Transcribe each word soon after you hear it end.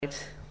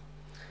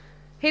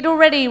He'd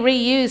already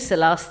reused the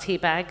last tea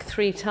bag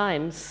 3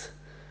 times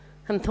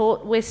and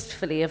thought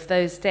wistfully of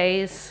those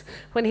days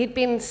when he'd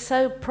been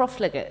so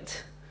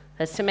profligate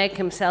as to make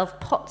himself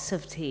pots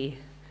of tea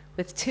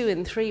with 2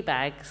 and 3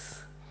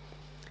 bags.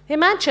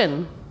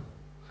 Imagine!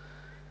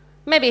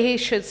 Maybe he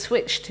should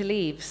switch to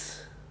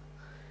leaves.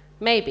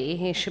 Maybe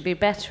he should be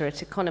better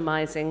at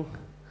economizing.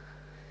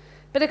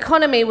 But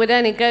economy would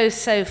only go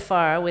so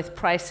far with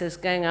prices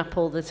going up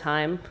all the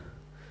time.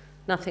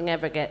 Nothing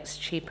ever gets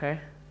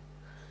cheaper.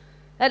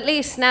 At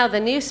least now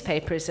the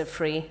newspapers are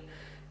free,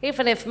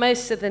 even if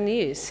most of the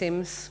news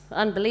seems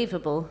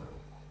unbelievable.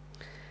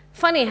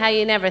 Funny how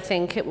you never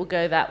think it will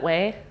go that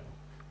way.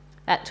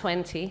 At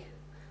 20,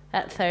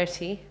 at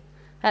 30,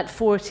 at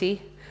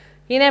 40,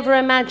 you never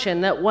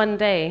imagine that one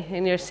day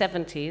in your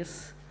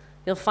 70s,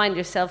 you'll find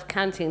yourself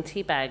counting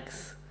tea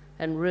bags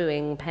and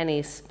rueing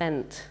pennies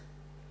spent.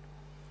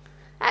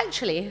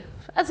 Actually,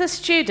 as a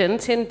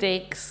student in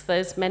digs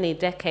those many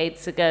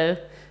decades ago,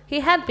 he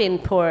had been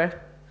poor,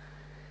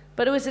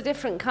 but it was a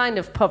different kind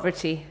of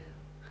poverty.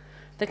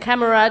 The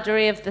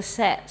camaraderie of the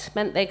set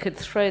meant they could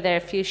throw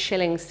their few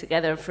shillings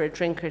together for a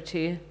drink or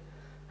two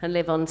and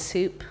live on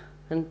soup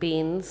and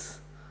beans.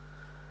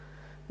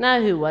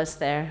 Now who was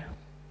there?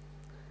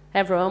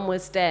 Everyone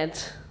was dead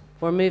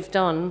or moved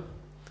on.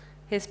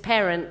 His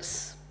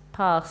parents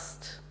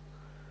passed.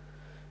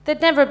 They'd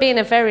never been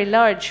a very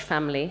large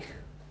family,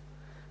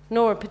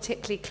 nor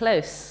particularly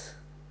close.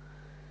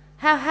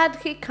 How had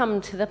he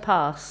come to the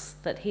pass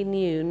that he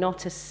knew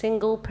not a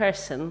single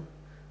person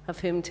of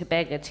whom to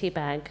beg a tea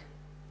bag?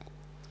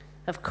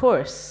 Of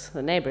course,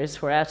 the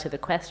neighbours were out of the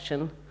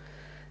question.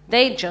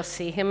 They'd just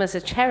see him as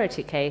a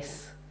charity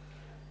case.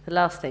 The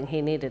last thing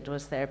he needed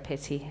was their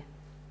pity.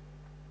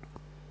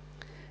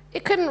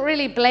 You couldn't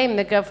really blame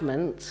the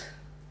government,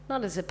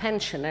 not as a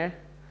pensioner.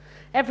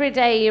 Every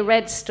day you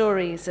read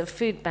stories of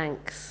food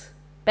banks,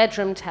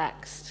 bedroom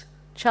taxed,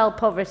 child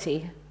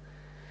poverty.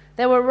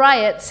 There were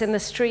riots in the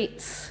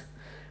streets.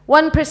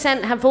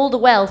 1% have all the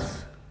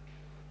wealth.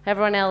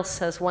 Everyone else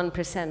has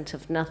 1%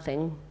 of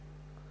nothing.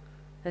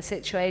 The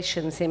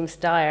situation seems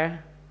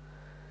dire.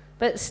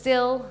 But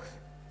still,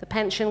 the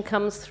pension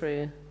comes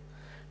through,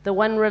 the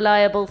one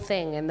reliable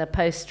thing in the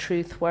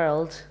post-truth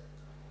world.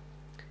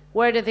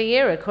 Word of the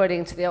year,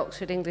 according to the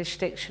Oxford English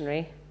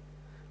Dictionary.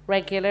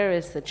 Regular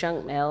is the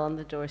junk mail on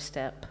the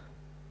doorstep.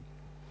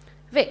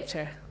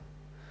 Victor,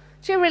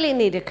 do you really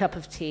need a cup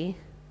of tea?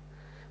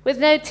 With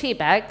no tea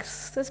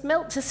bags, there's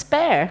milk to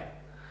spare.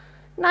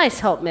 Nice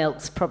hot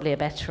milk's probably a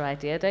better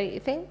idea, don't you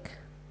think?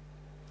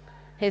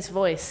 His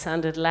voice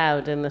sounded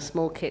loud in the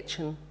small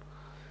kitchen.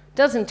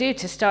 Doesn't do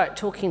to start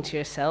talking to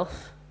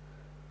yourself.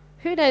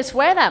 Who knows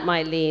where that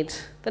might lead?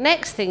 The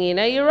next thing you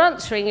know, you're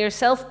answering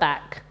yourself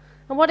back.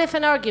 And what if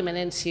an argument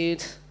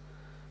ensued?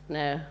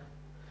 No,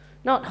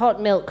 not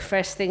hot milk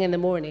first thing in the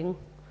morning.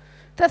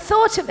 The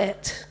thought of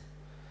it!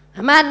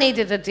 A man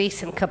needed a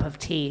decent cup of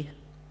tea.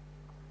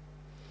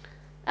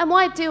 And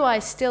why do I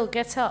still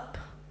get up,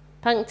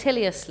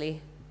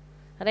 punctiliously,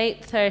 at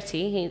 8:30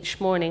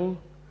 each morning,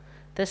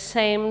 the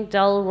same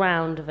dull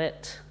round of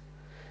it,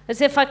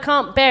 as if I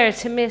can't bear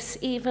to miss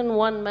even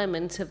one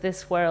moment of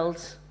this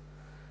world?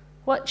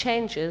 What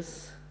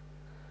changes?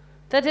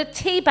 That a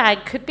tea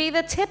bag could be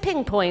the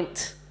tipping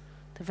point,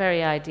 the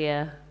very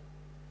idea.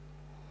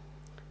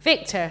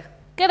 Victor,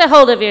 get a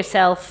hold of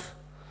yourself.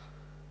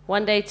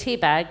 One day tea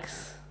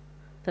bags,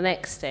 the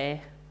next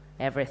day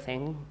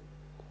everything.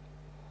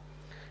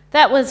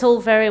 That was all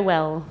very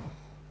well,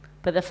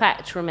 but the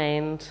fact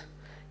remained.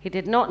 He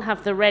did not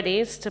have the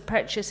readies to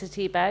purchase a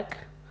tea bag.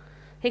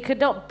 He could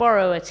not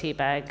borrow a tea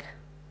bag.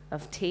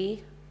 Of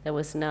tea, there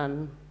was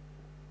none.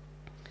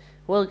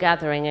 Wool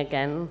gathering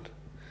again.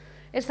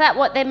 Is that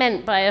what they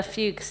meant by a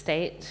fugue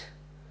state?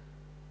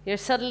 You're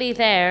suddenly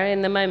there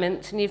in the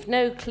moment, and you've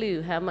no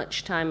clue how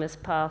much time has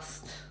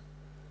passed.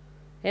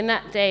 In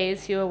that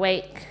daze, you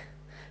awake,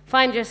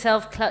 find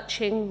yourself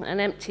clutching an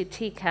empty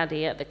tea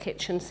caddy at the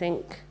kitchen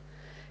sink,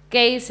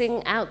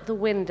 gazing out the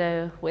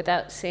window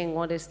without seeing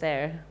what is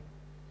there.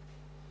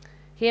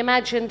 He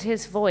imagined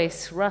his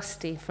voice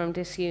rusty from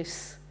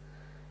disuse,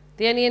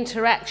 the only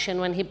interaction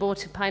when he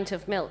bought a pint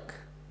of milk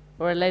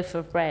or a loaf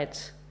of bread,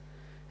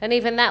 and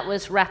even that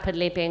was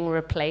rapidly being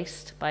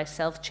replaced by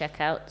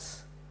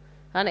self-checkouts,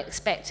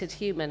 unexpected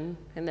human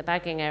in the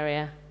bagging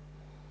area.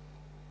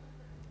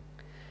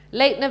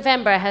 Late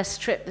November has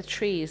stripped the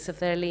trees of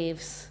their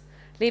leaves,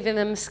 leaving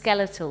them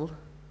skeletal,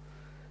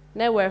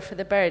 nowhere for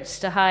the birds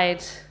to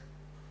hide.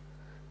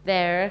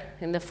 There,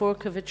 in the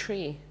fork of a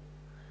tree,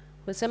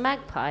 was a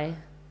magpie,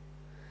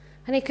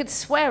 and he could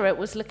swear it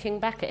was looking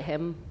back at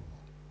him.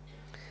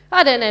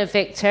 I don't know,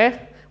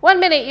 Victor. One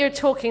minute you're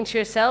talking to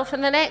yourself,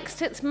 and the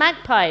next it's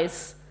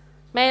magpies,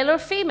 male or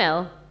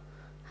female.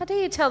 How do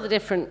you tell the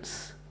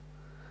difference?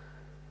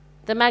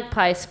 The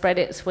magpie spread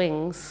its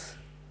wings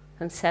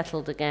and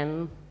settled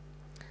again.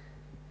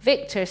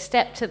 Victor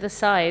stepped to the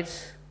side,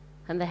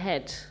 and the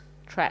head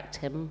tracked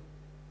him.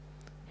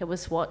 It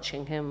was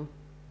watching him.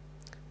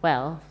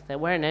 Well, they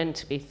were known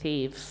to be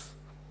thieves.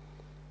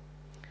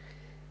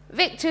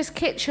 Victor's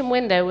kitchen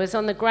window was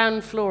on the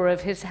ground floor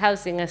of his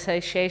housing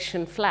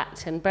association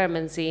flat in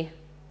Bermondsey.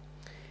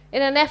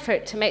 In an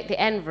effort to make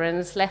the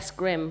environs less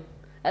grim,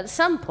 at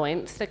some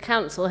point the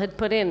council had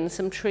put in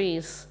some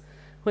trees,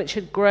 which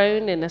had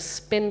grown in a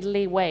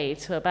spindly way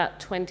to about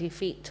 20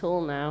 feet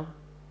tall now.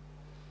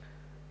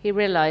 He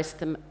realized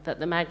that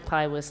the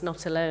magpie was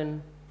not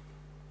alone.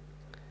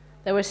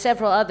 There were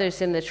several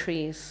others in the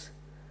trees,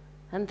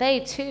 and they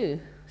too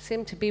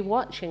seemed to be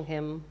watching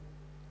him.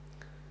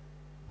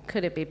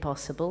 Could it be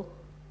possible?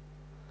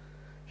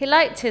 He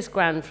liked his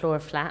ground floor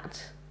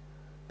flat,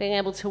 being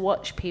able to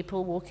watch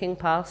people walking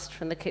past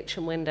from the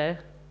kitchen window.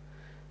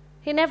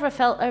 He never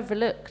felt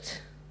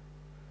overlooked.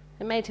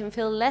 It made him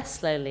feel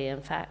less lonely,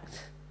 in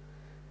fact.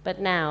 But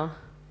now,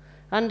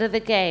 under the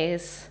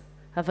gaze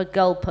of a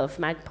gulp of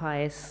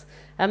magpies,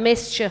 a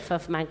mischief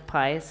of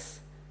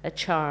magpies, a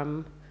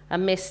charm, a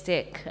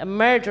mystic, a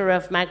murder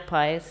of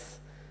magpies,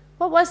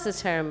 what was the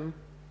term?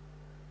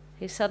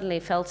 He suddenly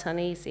felt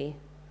uneasy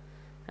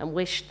and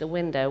wished the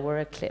window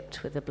were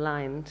clipped with a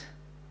blind.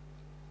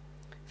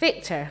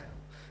 Victor,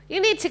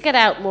 you need to get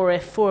out more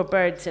if 4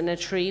 birds in a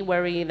tree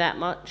worry you that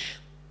much.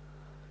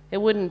 It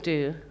wouldn't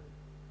do.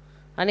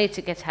 I need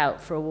to get out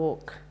for a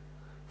walk.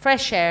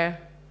 Fresh air,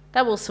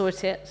 that will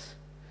sort it.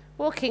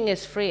 Walking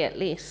is free at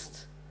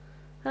least.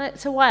 And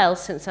it's a while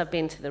since I've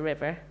been to the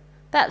river.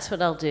 That's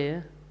what I'll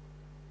do.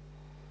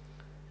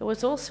 It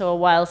was also a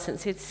while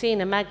since he'd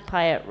seen a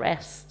magpie at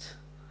rest.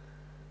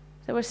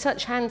 They were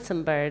such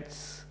handsome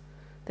birds.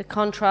 The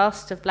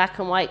contrast of black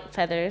and white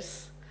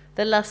feathers,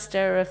 the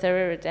luster of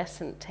their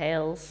iridescent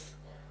tails.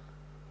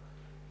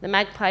 The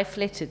magpie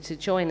flitted to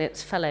join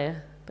its fellow,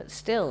 but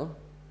still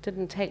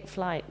didn't take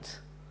flight.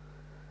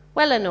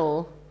 Well and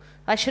all,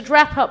 I should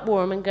wrap up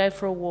warm and go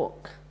for a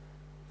walk.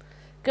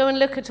 Go and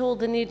look at all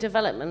the new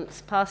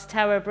developments past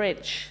Tower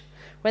Bridge,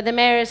 where the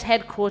mayor's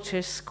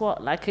headquarters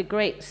squat like a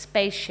great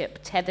spaceship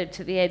tethered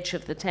to the edge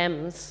of the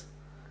Thames.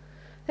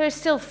 There are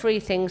still free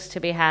things to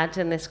be had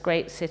in this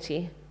great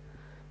city,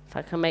 if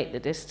I can make the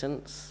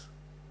distance.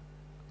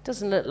 It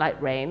doesn't look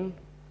like rain.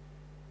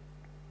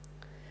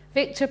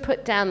 Victor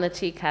put down the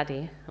tea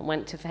caddy and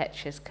went to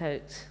fetch his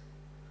coat.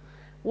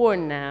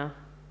 Worn now,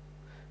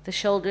 the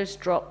shoulders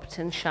dropped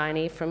and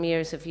shiny from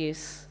years of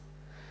use,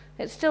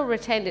 it still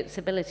retained its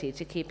ability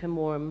to keep him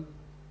warm.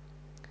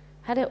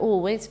 Had it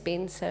always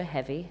been so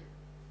heavy?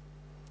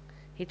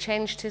 He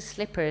changed his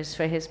slippers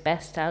for his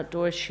best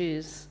outdoor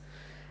shoes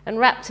and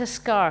wrapped a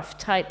scarf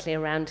tightly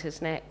around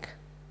his neck.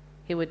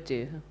 He would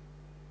do.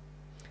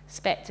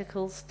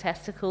 Spectacles,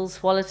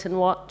 testicles, wallet and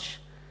watch.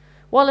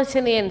 Wallet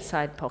in the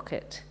inside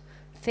pocket,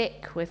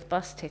 thick with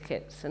bus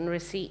tickets and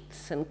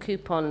receipts and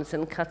coupons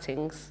and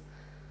cuttings.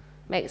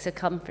 Makes a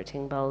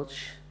comforting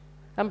bulge.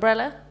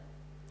 Umbrella?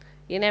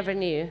 You never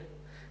knew.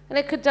 And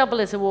it could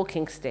double as a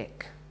walking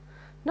stick.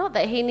 Not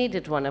that he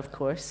needed one, of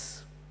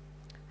course.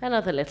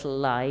 Another little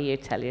lie you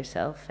tell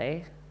yourself,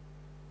 eh?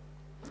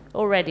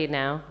 All ready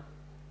now.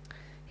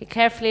 He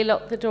carefully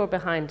locked the door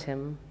behind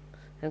him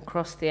and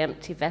crossed the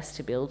empty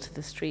vestibule to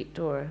the street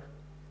door.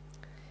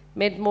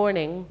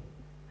 Mid-morning,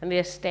 and the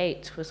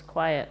estate was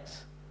quiet,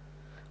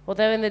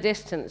 although in the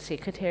distance he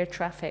could hear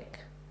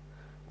traffic,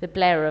 the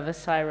blare of a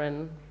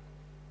siren.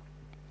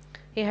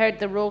 He heard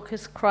the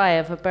raucous cry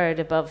of a bird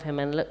above him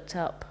and looked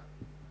up.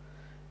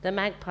 The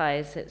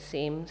magpies, it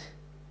seemed,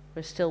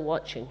 were still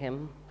watching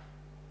him.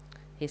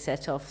 He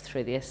set off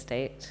through the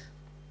estate.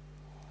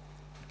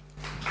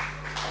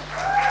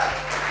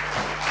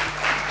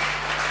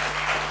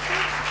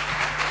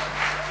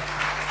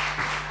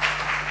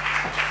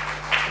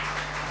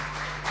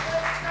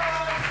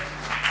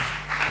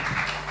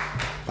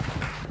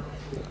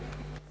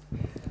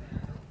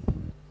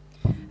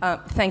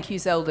 Thank you,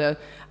 Zelda.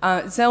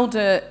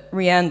 Zelda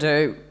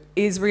Rhiando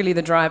is really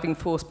the driving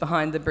force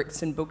behind the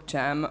Brixton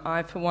BookJam.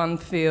 I, for one,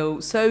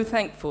 feel so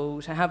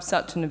thankful to have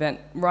such an event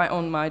right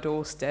on my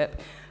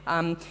doorstep.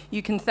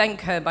 You can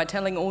thank her by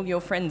telling all your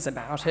friends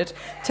about it,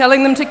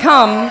 telling them to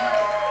come.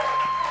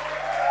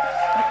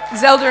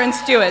 Zelda and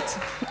Stuart.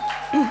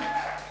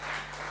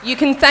 You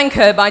can thank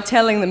her by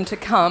telling them to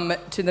come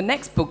to the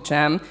next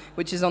BookJam,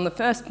 which is on the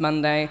first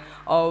Monday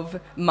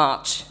of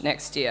March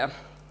next year.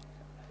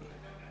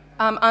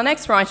 Our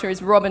next writer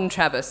is Robyn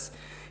Travis.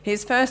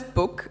 His first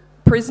book,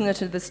 Prisoner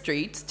to the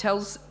Streets,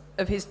 tells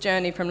of his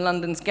journey from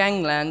London's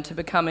gangland to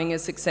becoming a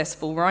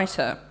successful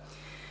writer.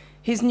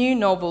 His new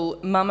novel,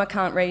 Mama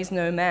Can't Raise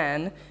No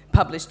Man,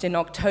 published in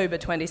October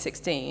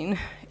 2016,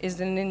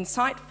 is an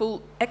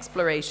insightful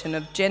exploration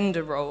of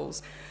gender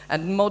roles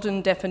and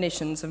modern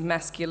definitions of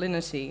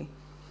masculinity.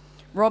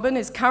 Robyn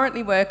is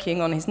currently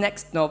working on his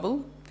next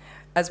novel,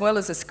 as well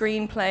as a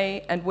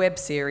screenplay and web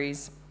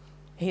series.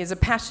 He is a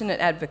passionate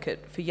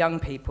advocate for young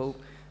people.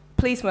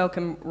 Please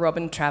welcome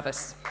Robyn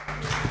Travis.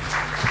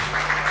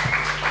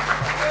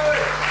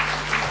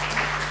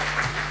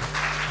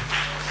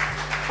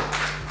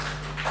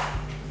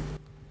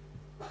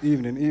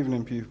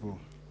 Evening, people.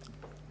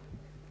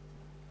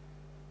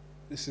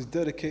 This is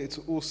dedicated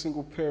to all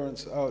single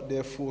parents out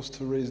there forced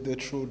to raise their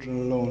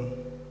children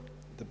alone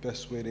the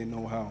best way they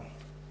know how.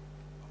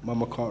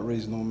 Mama can't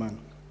raise no man.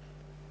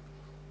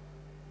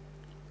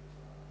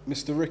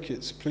 Mr.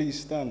 Ricketts, please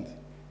stand.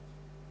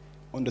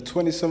 On the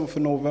 27th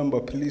of November,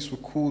 police were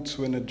called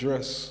to an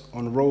address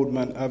on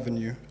Roadman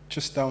Avenue,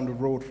 just down the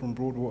road from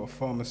Broadwater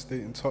Farm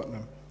Estate in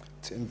Tottenham,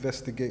 to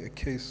investigate a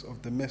case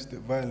of domestic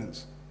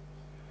violence.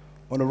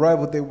 On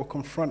arrival, they were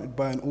confronted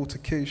by an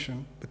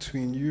altercation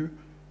between you,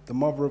 the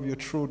mother of your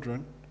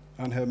children,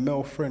 and her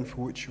male friend,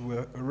 for which you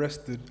were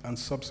arrested and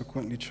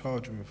subsequently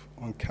charged with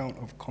on count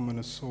of common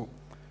assault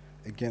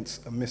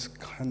against a Miss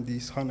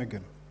Candice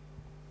Hannigan.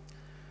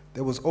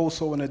 There was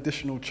also an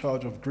additional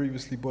charge of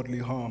grievously bodily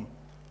harm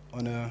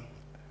on a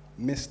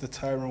Mr.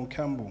 Tyrone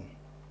Campbell.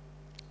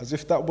 As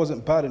if that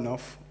wasn't bad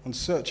enough, on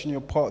searching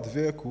your parked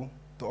vehicle,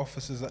 the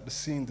officers at the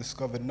scene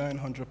discovered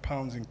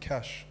 £900 in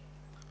cash,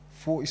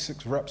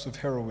 46 wraps of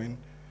heroin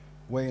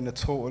weighing a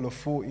total of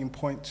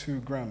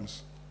 14.2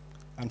 grams,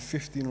 and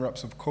 15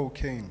 wraps of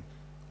cocaine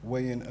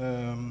weighing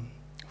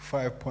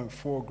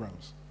 5.4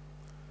 grams.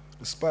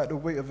 Despite the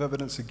weight of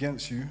evidence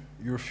against you,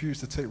 you refused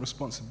to take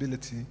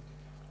responsibility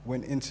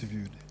when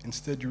interviewed.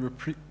 Instead, you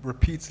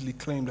repeatedly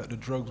claimed that the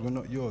drugs were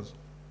not yours.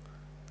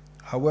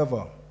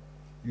 However,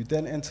 you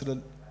then entered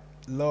a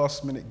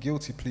last-minute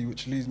guilty plea,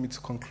 which leads me to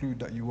conclude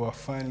that you are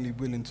finally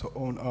willing to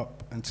own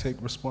up and take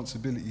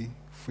responsibility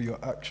for your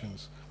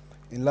actions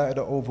in light of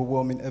the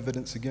overwhelming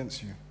evidence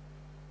against you.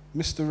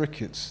 Mr.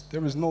 Ricketts,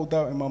 there is no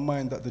doubt in my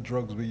mind that the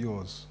drugs were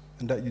yours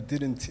and that you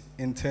didn't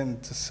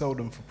intend to sell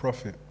them for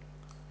profit.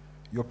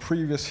 Your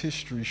previous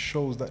history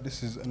shows that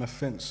this is an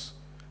offense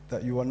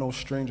that you are no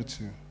stranger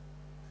to.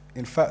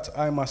 In fact,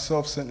 I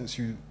myself sentenced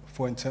you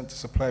for intent to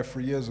supply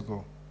 3 years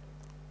ago.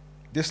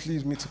 This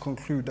leads me to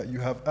conclude that you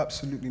have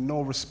absolutely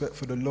no respect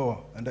for the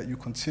law and that you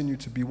continue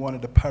to be one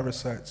of the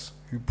parasites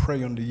who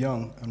prey on the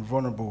young and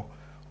vulnerable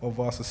of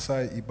our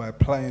society by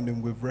plying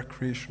them with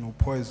recreational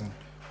poison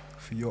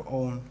for your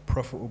own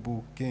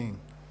profitable gain.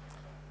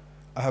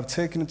 I have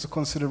taken into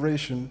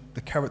consideration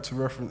the character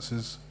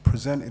references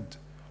presented,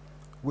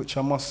 which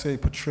I must say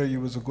portray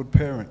you as a good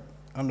parent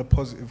and a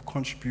positive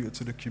contributor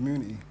to the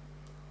community.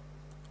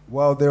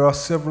 While there are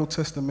several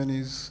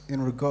testimonies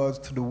in regards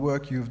to the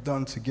work you have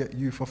done to get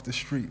youth off the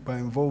street by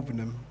involving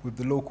them with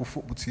the local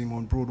football team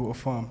on Broadwater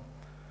Farm,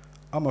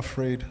 I'm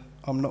afraid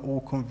I'm not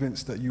all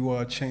convinced that you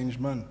are a changed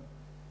man.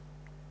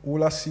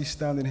 All I see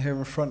standing here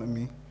in front of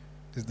me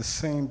is the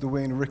same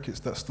Dwayne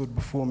Ricketts that stood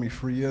before me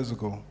 3 years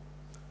ago,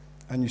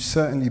 and you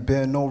certainly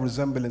bear no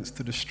resemblance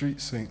to the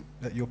street saint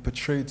that you're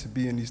portrayed to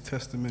be in these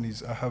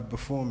testimonies I have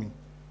before me.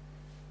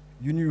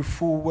 You knew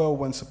full well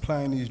when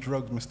supplying these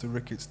drugs, Mr.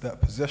 Ricketts,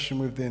 that possession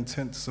with the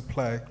intent to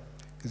supply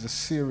is a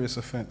serious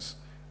offense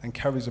and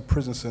carries a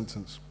prison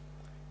sentence.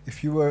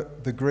 If you were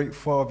the great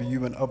father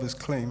you and others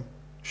claim,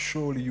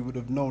 surely you would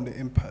have known the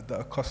impact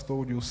that a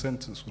custodial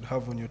sentence would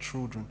have on your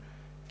children,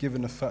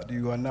 given the fact that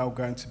you are now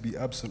going to be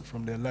absent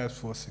from their lives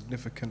for a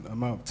significant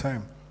amount of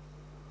time.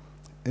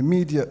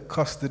 Immediate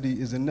custody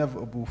is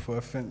inevitable for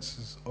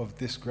offences of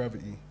this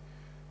gravity.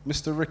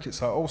 Mr.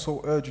 Ricketts, I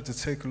also urge you to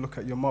take a look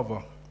at your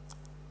mother,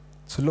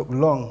 to look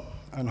long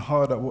and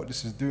hard at what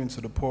this is doing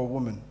to the poor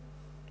woman.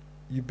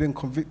 You've been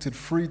convicted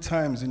 3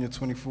 times in your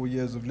 24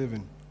 years of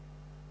living.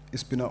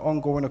 It's been an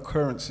ongoing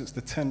occurrence since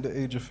the tender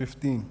age of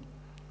 15.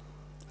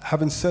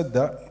 Having said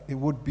that, it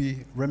would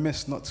be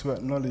remiss not to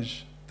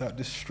acknowledge that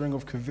this string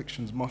of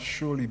convictions must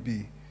surely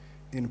be,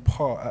 in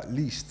part at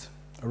least,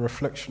 a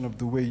reflection of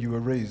the way you were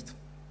raised.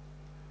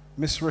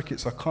 Miss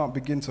Ricketts, I can't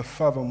begin to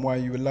fathom why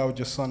you allowed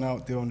your son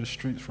out there on the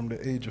streets from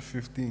the age of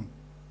 15.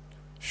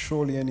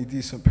 Surely any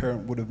decent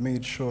parent would have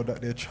made sure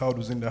that their child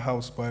was in the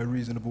house by a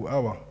reasonable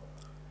hour.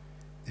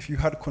 If you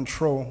had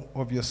control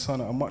of your son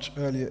at a much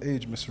earlier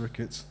age, Miss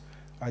Ricketts,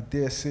 I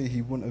dare say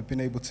he wouldn't have been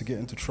able to get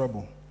into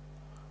trouble.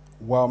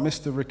 While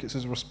Mr. Ricketts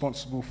is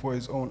responsible for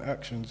his own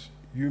actions,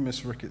 you,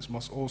 Miss Ricketts,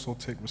 must also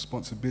take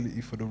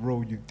responsibility for the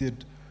role you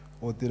did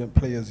or didn't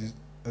play as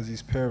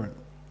his parent.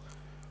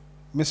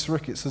 Miss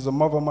Ricketts, as a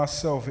mother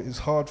myself, it is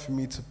hard for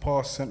me to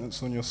pass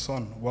sentence on your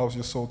son whilst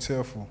you're so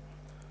tearful.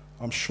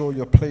 I'm sure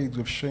you're plagued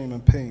with shame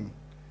and pain.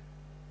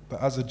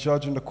 But as a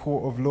judge in the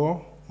court of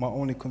law, my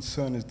only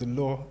concern is the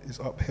law is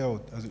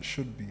upheld as it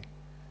should be.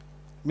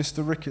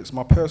 Mr. Ricketts,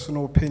 my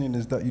personal opinion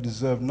is that you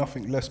deserve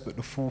nothing less but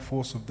the full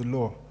force of the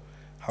law.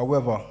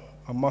 However,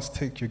 I must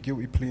take your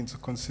guilty plea into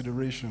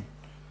consideration.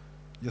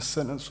 Your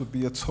sentence would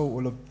be a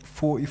total of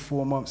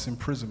 44 months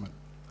imprisonment.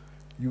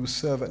 You will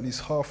serve at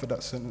least half of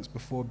that sentence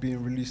before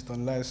being released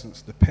on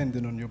license,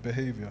 depending on your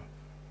behavior.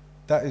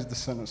 That is the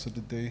sentence of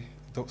the day.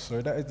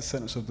 That is the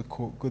sentence of the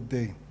court. Good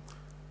day.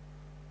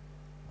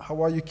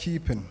 How are you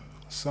keeping,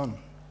 son?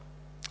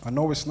 I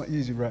know it's not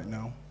easy right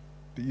now,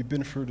 but you've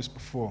been through this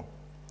before.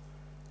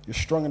 You're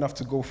strong enough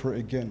to go for it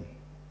again.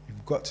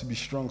 You've got to be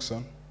strong,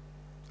 son.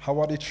 How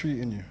are they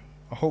treating you?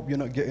 I hope you're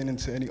not getting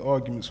into any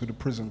arguments with the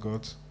prison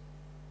guards.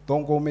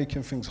 Don't go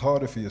making things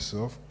harder for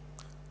yourself.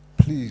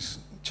 Please,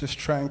 just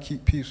try and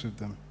keep peace with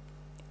them.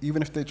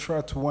 Even if they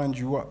try to wind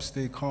you up,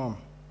 stay calm.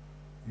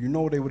 You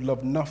know they would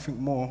love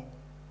nothing more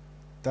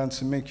than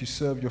to make you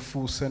serve your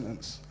full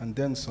sentence and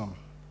then some.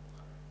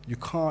 You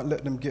can't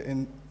let them get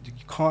in. You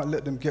can't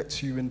let them get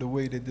to you in the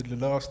way they did the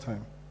last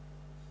time.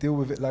 Deal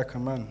with it like a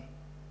man.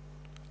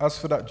 As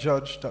for that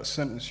judge that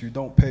sentenced you,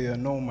 don't pay her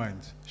no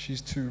mind.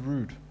 She's too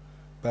rude.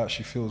 But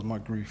she feels my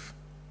grief.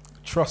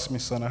 Trust me,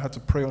 son, I had to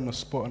pray on the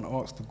spot and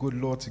ask the good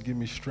Lord to give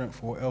me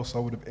strength, or else I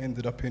would have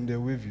ended up in there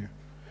with you.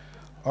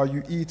 Are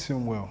you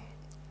eating well?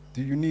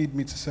 Do you need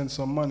me to send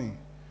some money?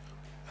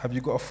 Have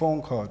you got a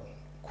phone card?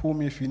 Call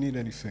me if you need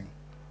anything.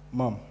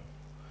 Mum.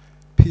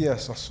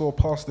 P.S. I saw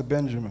Pastor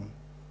Benjamin.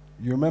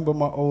 You remember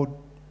my old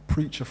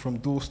preacher from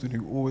Dalston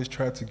who always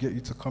tried to get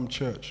you to come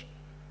church?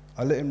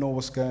 I let him know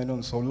what's going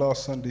on, so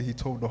last Sunday he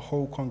told the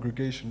whole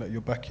congregation that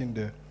you're back in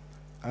there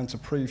and to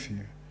pray for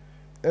you.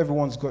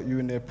 Everyone's got you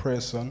in their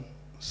prayers, son.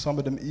 Some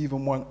of them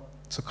even want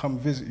to come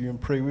visit you and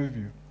pray with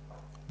you.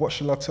 What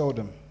shall I tell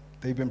them?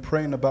 They've been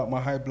praying about my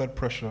high blood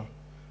pressure,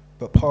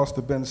 but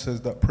Pastor Ben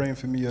says that praying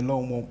for me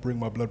alone won't bring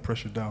my blood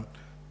pressure down.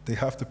 They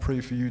have to pray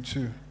for you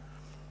too.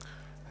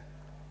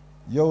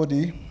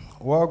 Yodi,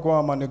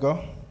 wagwan my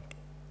nigga.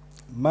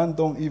 Man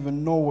don't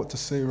even know what to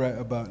say right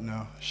about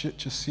now. Shit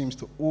just seems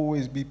to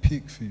always be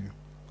peak for you.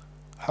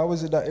 How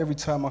is it that every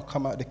time I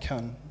come out the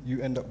can,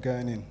 you end up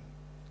going in?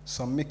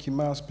 Some Mickey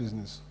Mouse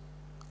business.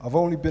 I've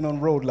only been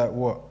on road like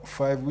what,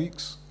 5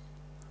 weeks?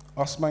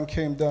 Us man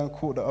came down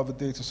court the other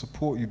day to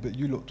support you, but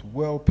you looked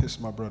well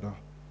pissed, my brother.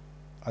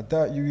 I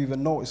doubt you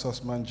even noticed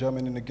us man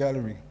jamming in the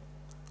gallery.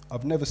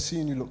 I've never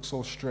seen you look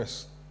so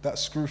stressed. That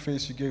screw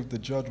face you gave the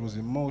judge was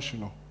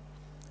emotional.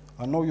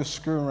 I know you're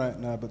screwing right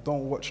now, but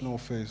don't watch no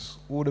face.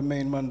 All the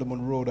main man them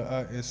on road are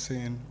out here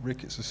saying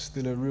Ricketts is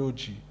still a real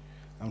G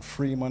and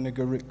free my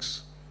nigga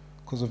Ricks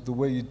because of the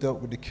way you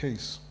dealt with the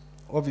case.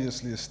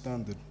 Obviously it's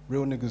standard.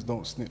 Real niggas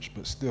don't snitch,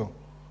 but still.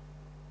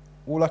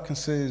 All I can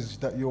say is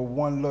that you're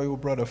one loyal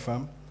brother,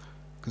 fam,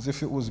 because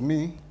if it was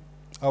me,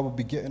 I would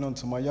be getting on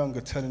to my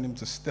younger telling him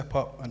to step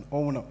up and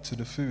own up to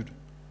the food.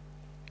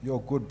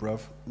 You're good,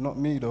 bruv. Not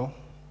me, though.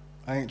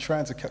 I ain't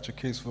trying to catch a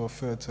case for a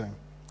third time.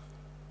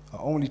 I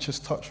only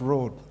just touched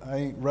road. I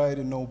ain't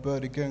riding no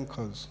bird again,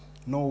 cuz.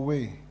 No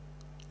way.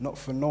 Not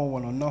for no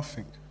one or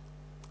nothing.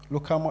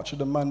 Look how much of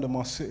the man them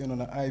are sitting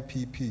on an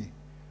IPP.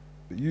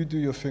 But you do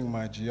your thing,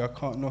 my G. I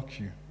can't knock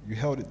you. You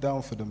held it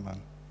down for the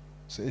man.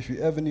 So if you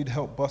ever need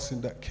help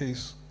busting that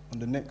case on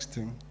the next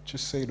thing,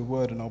 just say the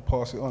word and I'll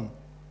pass it on.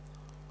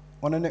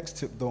 On the next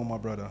tip though, my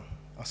brother,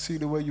 I see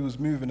the way you was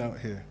moving out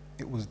here.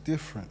 It was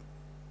different.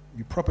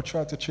 You proper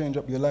tried to change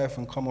up your life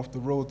and come off the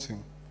road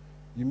thing.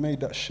 You made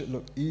that shit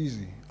look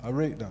easy. I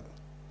rate that.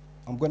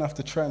 I'm gonna have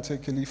to try and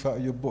take a leaf out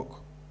of your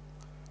book.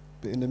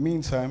 But in the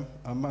meantime,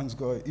 a man's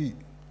gotta eat.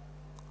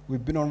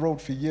 We've been on road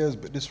for years,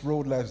 but this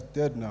road life's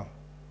dead now.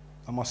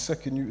 And my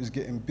second ute is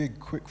getting big,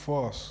 quick,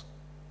 fast.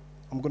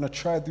 I'm gonna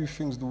try to do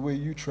things the way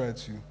you tried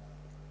to.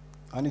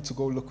 I need to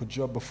go look a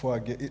job before I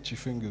get itchy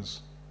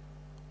fingers.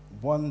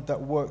 One that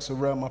works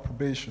around my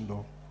probation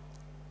though.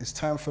 It's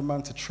time for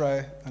man to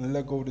try and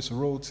let go this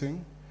road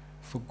thing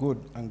for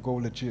good and go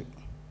legit.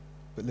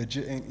 But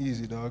legit ain't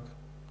easy, dog.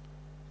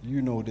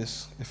 You know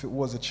this. If it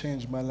was, a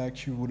changed man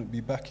like you wouldn't be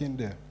back in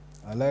there.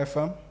 I lie,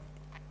 fam?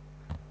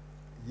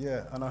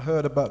 Yeah, and I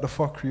heard about the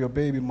fuckery your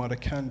baby mother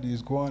Candy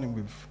is going in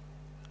with.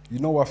 You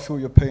know I feel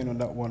your pain on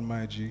that one,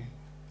 my G.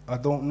 I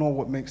don't know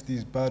what makes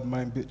these bad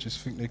mind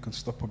bitches think they can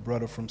stop a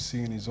brother from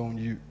seeing his own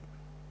ute.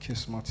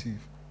 Kiss my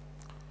teeth.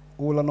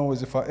 All I know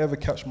is if I ever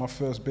catch my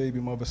first baby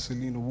mother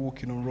Selena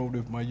walking on road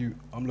with my ute,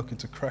 I'm looking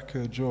to crack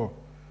her jaw.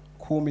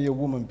 Call me a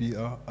woman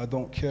beater, I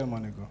don't care, my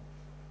nigga.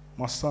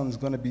 My son's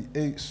gonna be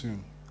 8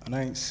 soon, and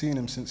I ain't seen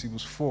him since he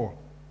was 4.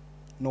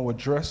 No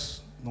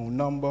address, no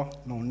number,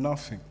 no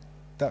nothing.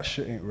 That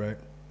shit ain't right.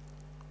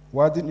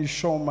 Why didn't you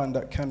show man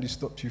that Candy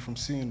stopped you from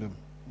seeing them?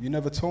 You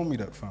never told me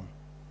that, fam.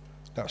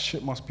 That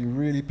shit must be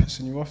really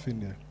pissing you off in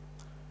there.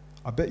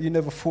 I bet you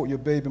never thought your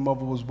baby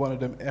mother was one of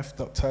them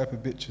effed up type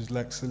of bitches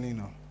like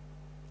Selena.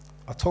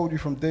 I told you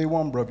from day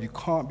one, bruv, you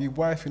can't be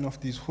wifing off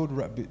these hood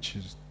rat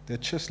bitches. They're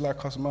just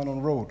like us man on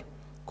road,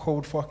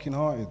 cold fucking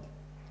hearted.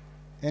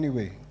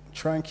 Anyway,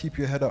 try and keep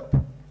your head up,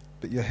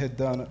 but your head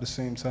down at the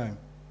same time.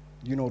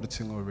 You know the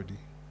thing already.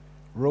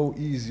 Roll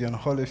easy and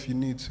holler if you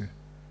need to.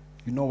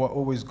 You know I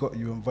always got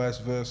you and vice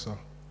versa.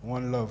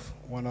 One love,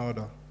 one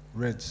order,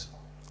 Reds.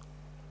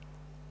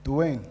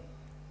 Dwayne,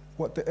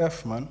 what the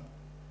F, man?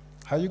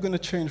 How you gonna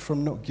change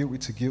from not guilty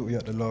to guilty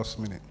at the last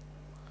minute?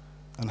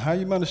 And how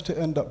you managed to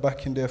end up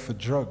back in there for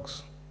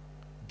drugs?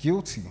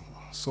 Guilty.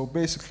 So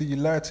basically you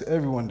lied to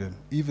everyone then,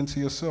 even to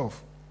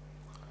yourself.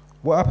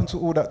 What happened to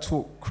all that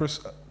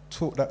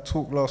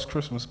talk last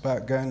Christmas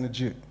about going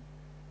legit?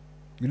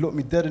 You looked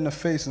me dead in the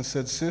face and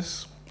said,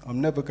 sis, I'm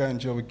never going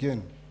to jail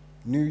again.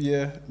 New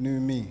year, new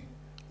me.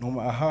 No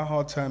matter how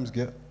hard times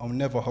get, I'll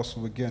never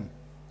hustle again.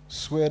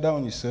 Swear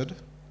down, you said.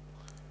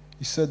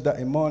 You said that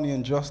Imani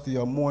and justice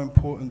are more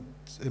important.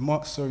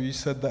 You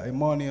said that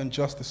Imani and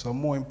justice are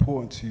more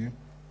important to you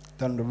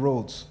than the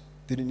roads.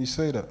 Didn't you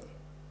say that?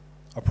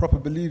 I proper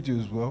believed you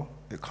as well.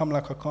 It come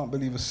like I can't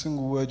believe a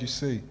single word you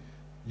say.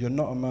 You're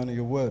not a man of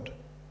your word.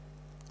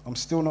 I'm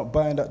still not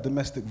buying that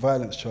domestic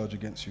violence charge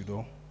against you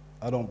though.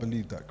 I don't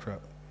believe that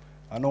crap.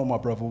 I know my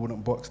brother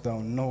wouldn't box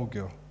down no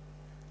girl.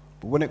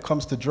 But when it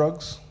comes to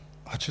drugs,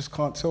 I just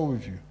can't tell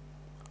with you.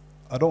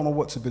 I don't know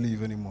what to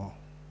believe anymore.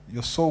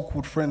 Your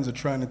so-called friends are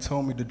trying to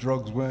tell me the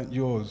drugs weren't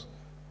yours,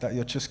 that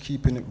you're just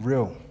keeping it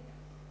real.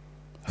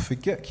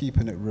 Forget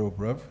keeping it real,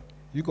 bruv.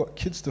 You got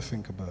kids to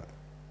think about.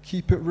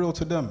 Keep it real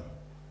to them.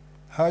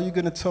 How are you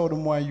going to tell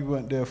them why you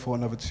weren't there for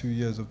another 2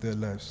 years of their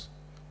lives?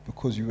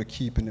 Because you were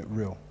keeping it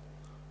real.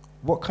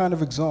 What kind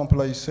of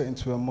example are you setting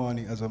to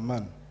Amani as a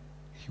man?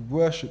 He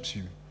worships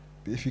you,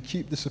 but if you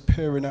keep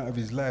disappearing out of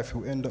his life,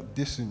 he'll end up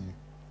dissing you.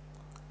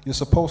 You're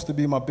supposed to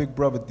be my big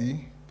brother,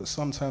 D, but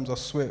sometimes I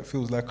swear it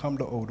feels like I'm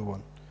the older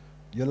one.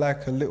 You're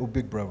like a little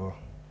big brother.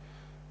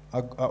 I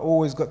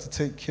always got to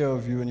take care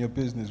of you and your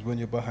business when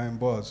you're behind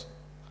bars.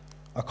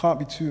 I can't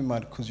be too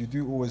mad because you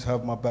do always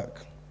have my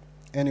back.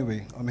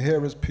 Anyway, I'm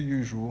here as per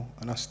usual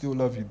and I still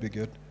love you, big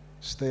head.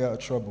 Stay out of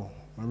trouble.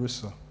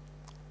 Marissa.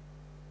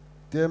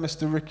 Dear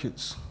Mr.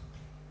 Ricketts,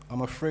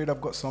 I'm afraid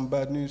I've got some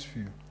bad news for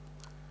you.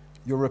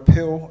 Your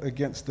appeal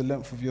against the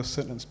length of your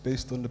sentence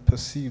based on the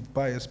perceived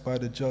bias by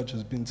the judge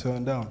has been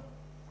turned down.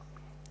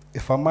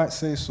 If I might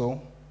say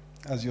so,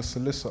 as your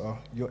solicitor,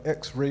 your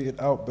X-rated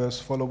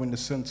outburst following the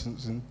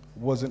sentencing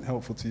wasn't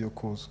helpful to your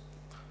cause.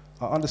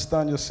 I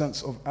understand your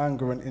sense of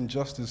anger and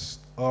injustice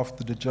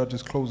after the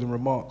judge's closing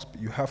remarks, but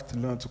you have to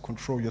learn to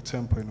control your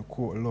temper in a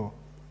court of law.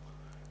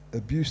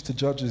 Abuse to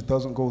judges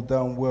doesn't go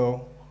down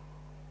well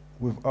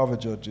with other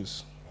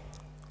judges.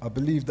 I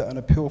believe that an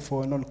appeal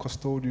for a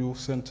non-custodial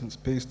sentence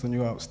based on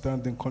your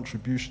outstanding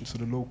contribution to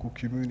the local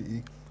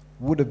community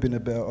would have been a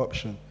better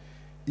option,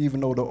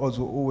 even though the odds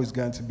were always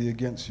going to be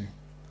against you.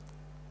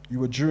 You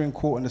were due in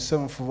court on the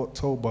 7th of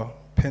October,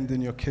 pending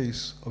your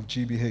case of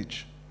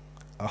GBH.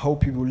 I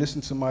hope you will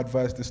listen to my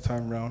advice this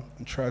time round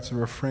and try to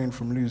refrain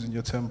from losing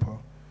your temper.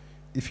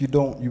 If you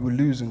don't, you will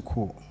lose in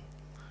court.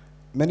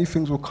 Many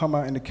things will come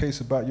out in the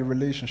case about your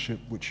relationship,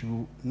 which you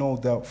will no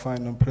doubt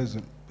find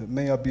unpleasant, but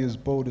may I be as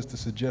bold as to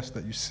suggest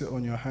that you sit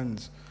on your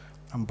hands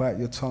and bite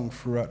your tongue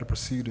throughout the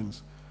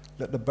proceedings.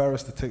 Let the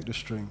barrister take the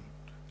strain.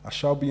 I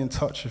shall be in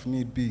touch if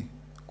need be.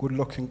 Good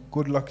luck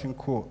in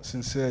court.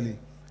 Sincerely,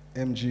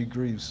 M.G.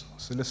 Greaves,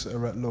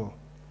 solicitor at law.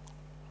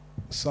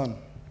 Son,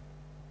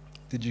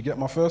 did you get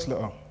my first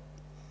letter?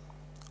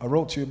 I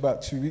wrote to you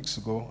about 2 weeks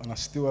ago and I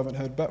still haven't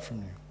heard back from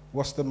you.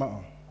 What's the matter?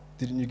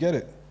 Didn't you get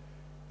it?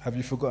 Have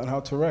you forgotten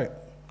how to write?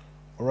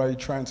 Or are you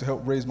trying to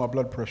help raise my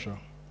blood pressure?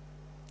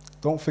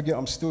 Don't forget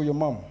I'm still your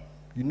mum.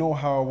 You know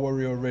how I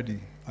worry already.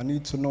 I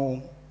need to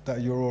know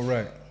that you're all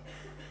right.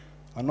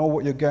 I know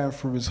what you're going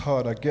through is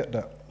hard, I get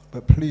that.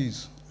 But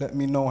please, let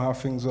me know how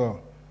things are.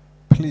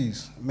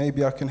 Please,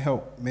 maybe I can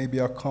help, maybe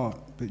I can't.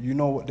 But you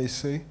know what they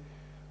say?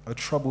 A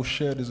trouble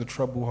shared is a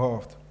trouble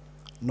halved.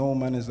 No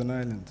man is an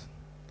island.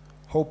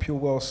 Hope you're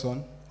well,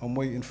 son. I'm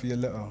waiting for your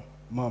letter.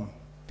 Mum,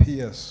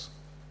 P.S.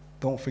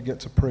 Don't forget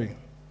to pray.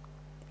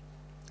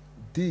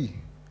 D,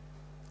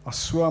 I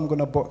swear I'm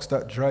gonna box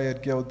that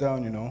dryad girl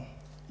down, you know.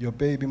 Your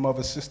baby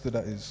mother's sister,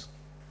 that is.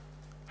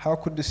 How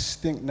could this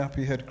stink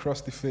nappy-head,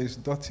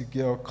 crusty-faced, dotty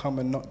girl come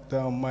and knock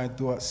down my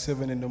door at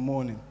 7 in the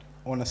morning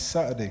on a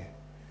Saturday?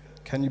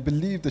 Can you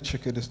believe the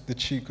cheek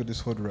of this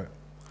hood rat?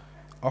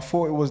 I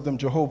thought it was them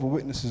Jehovah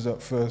Witnesses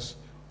at first,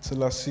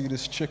 till I see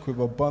this chick with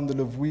a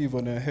bundle of weave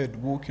on her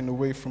head walking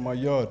away from my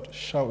yard,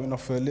 shouting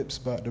off her lips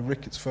about the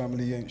Ricketts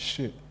family ain't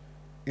shit,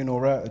 in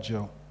or out of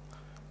jail.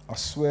 I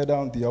swear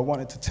down, D, I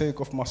wanted to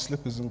take off my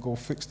slippers and go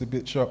fix the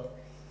bitch up,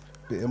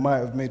 but it might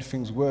have made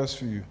things worse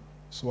for you,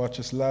 so I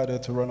just allowed her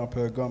to run up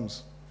her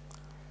gums.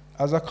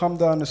 As I come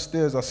down the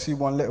stairs, I see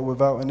one letter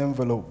without an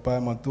envelope by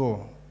my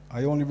door.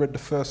 I only read the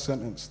first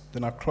sentence,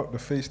 then I clocked the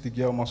feisty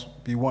girl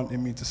must be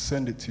wanting me to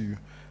send it to you,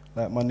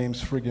 like my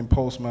name's friggin'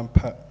 Postman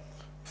Pat.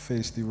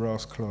 Feisty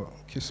Ross Clark,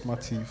 kiss my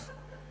teeth.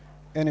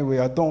 Anyway,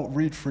 I don't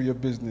read through your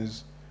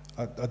business.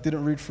 I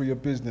didn't read through your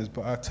business,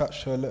 but I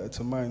attached her letter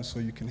to mine so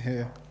you can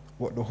hear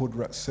what the hood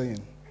rat's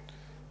saying.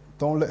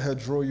 Don't let her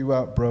draw you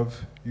out, bruv.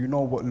 You know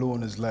what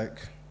Lorna's like.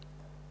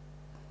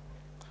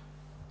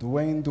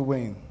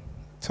 Dwayne,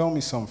 tell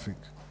me something.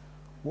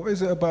 What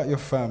is it about your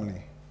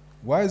family?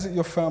 Why is it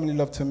your family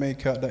love to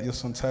make out that you're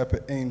some type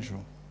of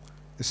angel?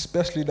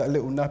 Especially that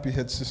little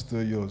nappy-head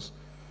sister of yours.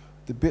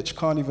 The bitch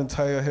can't even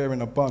tie her hair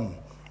in a bun.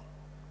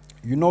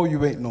 You know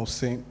you ain't no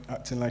saint,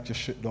 acting like your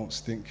shit don't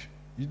stink.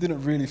 You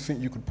didn't really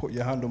think you could put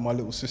your hand on my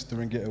little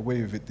sister and get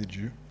away with it, did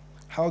you?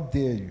 How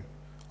dare you?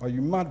 Are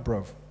you mad,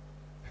 bruv?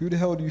 Who the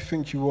hell do you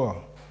think you are?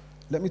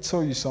 Let me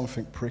tell you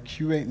something, prick.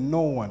 You ain't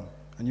no one,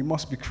 and you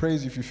must be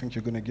crazy if you think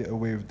you're gonna get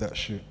away with that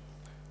shit.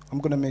 I'm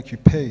gonna make you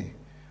pay.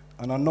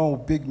 And I know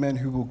big men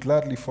who will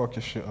gladly fuck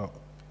your shit up.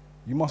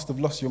 You must have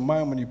lost your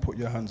mind when you put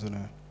your hands on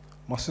her.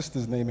 My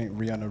sister's name ain't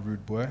Rhiando,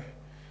 rude boy.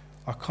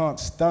 I can't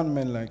stand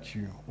men like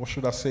you, or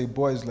should I say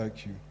boys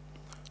like you.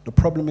 The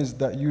problem is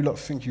that you lot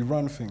think you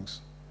run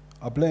things.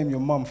 I blame your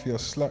mum for your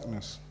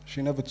slackness.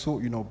 She never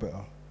taught you no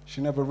better.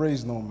 She never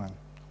raised no man.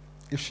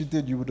 If she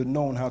did, you would have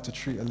known how to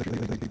treat a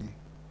lady.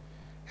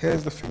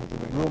 Here's the thing,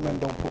 real men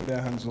don't put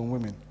their hands on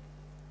women.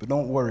 But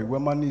don't worry,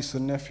 when my niece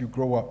and nephew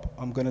grow up,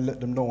 I'm gonna let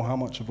them know how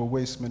much of a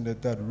waste man their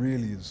dad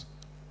really is.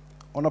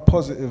 On a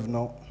positive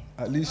note,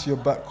 at least you're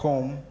back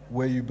home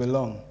where you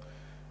belong.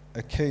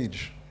 A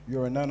cage,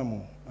 you're an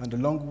animal, and the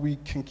longer we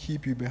can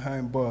keep you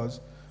behind bars,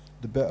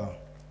 the better.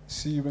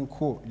 See you in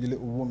court, you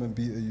little woman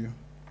beater you.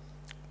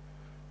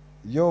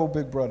 Yo,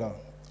 big brother,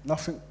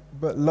 nothing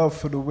but love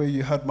for the way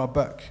you had my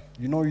back.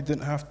 You know you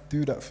didn't have to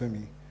do that for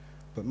me,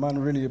 but man,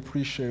 really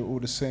appreciate it all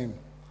the same.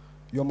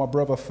 You're my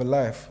brother for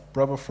life,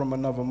 brother from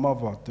another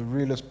mother, the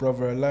realest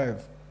brother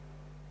alive.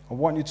 I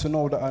want you to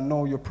know that I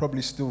know you're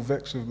probably still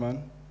vexed with,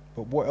 man,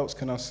 but what else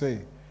can I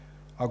say?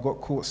 I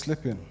got caught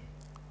slipping.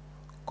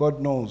 God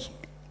knows.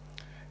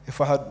 If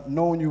I had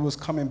known you was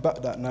coming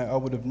back that night, I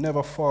would have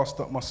never fast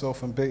up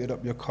myself and baited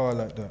up your car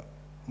like that.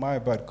 My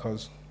bad,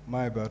 cuz.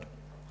 My bad.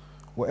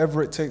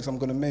 Whatever it takes, I'm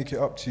going to make it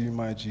up to you,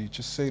 my G.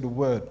 Just say the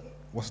word.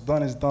 What's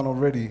done is done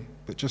already,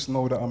 but just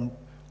know that I'm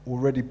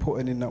already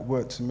putting in that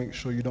work to make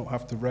sure you don't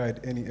have to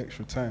ride any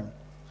extra time.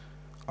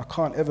 I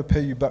can't ever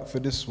pay you back for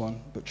this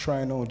one, but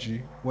try and know,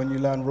 G. When you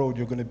land road,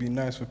 you're going to be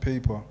nice with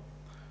paper.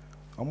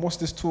 And what's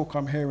this talk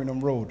I'm hearing on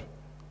road?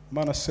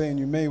 Man are saying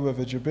you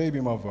Mayweathered your baby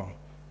mother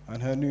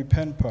and her new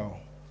pen pal.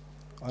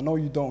 I know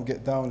you don't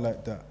get down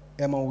like that.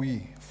 MOE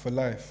for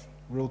life,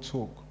 real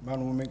talk.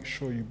 Man will make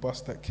sure you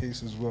bust that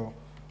case as well.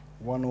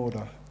 One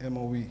order,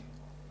 MOE.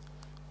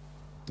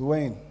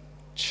 Dwayne,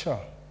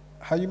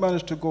 how you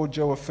managed to go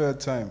jail a third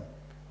time?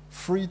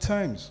 3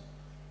 times?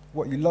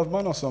 What, you love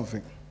man or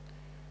something?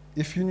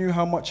 If you knew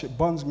how much it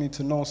buns me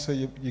to know, say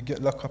you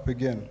get locked up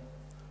again.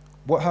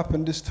 What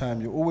happened this time?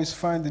 You're always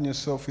finding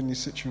yourself in these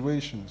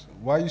situations.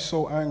 Why are you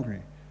so angry?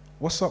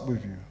 What's up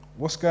with you?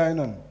 What's going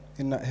on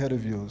in that head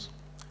of yours?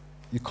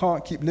 You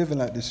can't keep living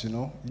like this, you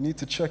know. You need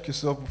to check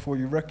yourself before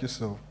you wreck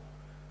yourself.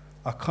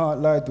 I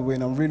can't lie,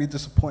 Dwayne. I'm really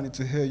disappointed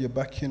to hear you're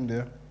back in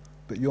there,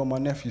 but you're my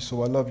nephew,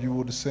 so I love you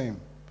all the same.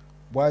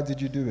 Why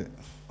did you do it,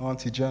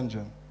 Auntie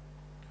Janjan?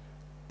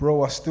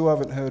 Bro, I still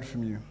haven't heard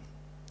from you.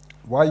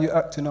 Why are you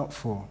acting up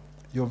for?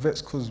 You're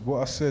vexed because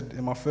what I said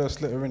in my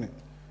first letter, innit?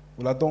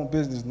 Well, I don't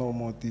business no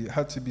more, D. It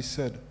had to be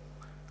said.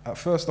 At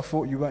first, I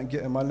thought you weren't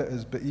getting my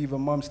letters, but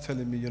even Mum's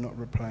telling me you're not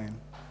replying.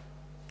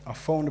 I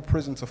phoned the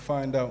prison to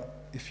find out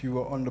if you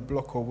were on the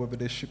block or whether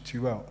they shipped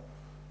you out.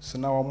 So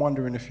now I'm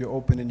wondering if you're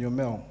opening your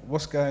mail.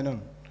 What's going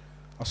on?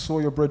 I saw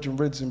your brethren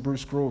Reds in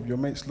Bruce Grove. Your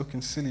mate's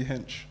looking silly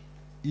hench.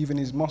 Even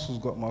his muscles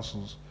got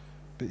muscles,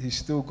 but he's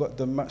still got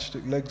the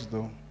matchstick legs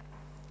though.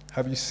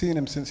 Have you seen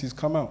him since he's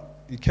come out?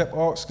 He kept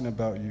asking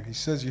about you. He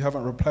says you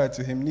haven't replied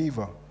to him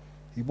neither.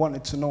 He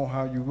wanted to know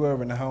how you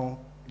were and how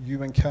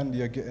you and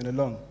Candy are getting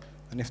along,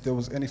 and if there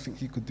was anything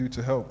he could do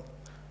to help.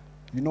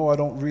 You know I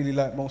don't really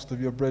like most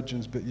of your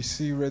brethren, but you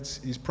see, Reds,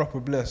 he's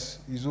proper blessed.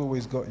 He's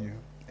always got you.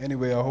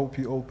 Anyway, I hope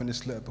you open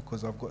this letter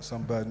because I've got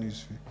some bad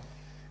news for you.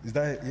 Is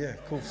that it? Yeah,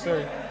 cool.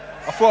 Sorry.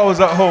 I thought I was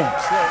at home.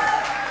 Sorry.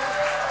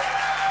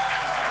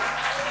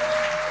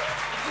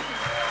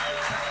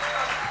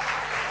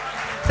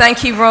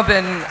 Thank you,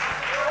 Robyn.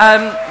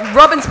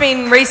 Robyn's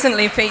been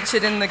recently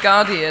featured in The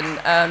Guardian,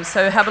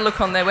 so have a look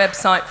on their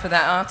website for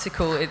that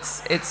article.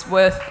 It's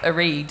worth a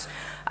read.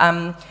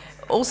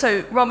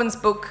 Also, Robyn's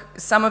book,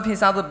 some of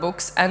his other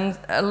books, and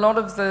a lot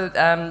of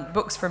the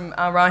books from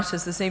our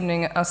writers this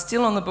evening are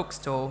still on the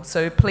bookstore,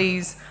 so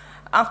please,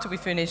 after we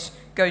finish,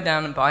 go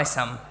down and buy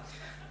some.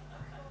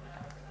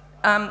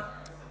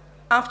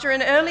 After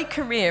an early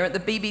career at the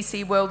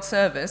BBC World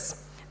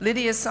Service,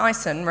 Lydia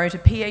Syson wrote a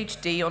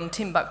PhD on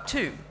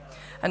Timbuktu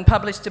and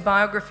published a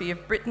biography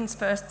of Britain's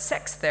first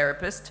sex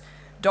therapist,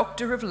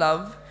 Doctor of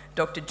Love,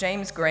 Dr.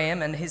 James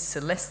Graham and his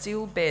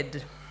celestial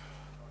bed.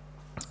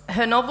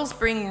 Her novels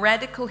bring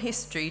radical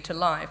history to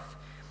life.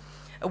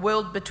 A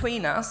World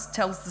Between Us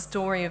tells the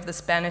story of the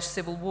Spanish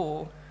Civil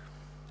War.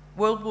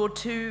 World War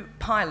II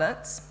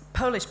pilots,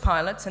 Polish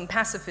pilots and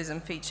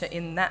pacifism feature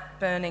in That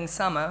Burning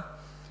Summer,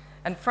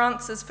 and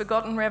France's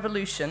Forgotten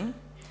Revolution,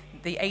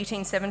 the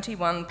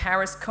 1871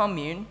 Paris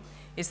Commune,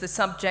 is the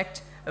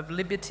subject of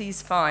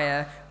Liberty's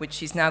Fire, which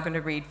she's now going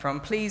to read from.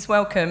 Please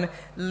welcome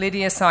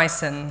Lydia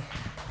Syson.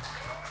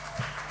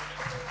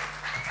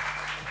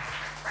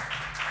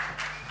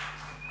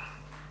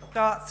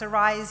 Darts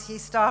arise, ye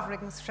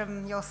starvelings,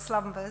 from your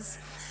slumbers.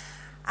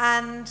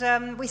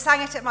 And we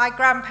sang it at my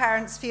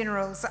grandparents'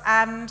 funerals,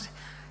 and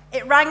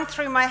it rang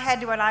through my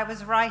head when I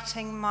was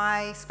writing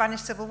my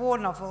Spanish Civil War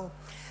novel,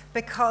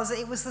 because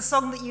it was the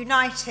song that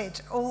united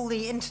all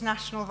the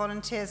international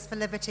volunteers for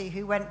liberty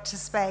who went to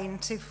Spain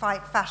to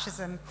fight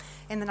fascism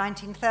in the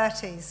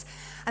 1930s.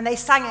 And they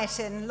sang it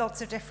in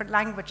lots of different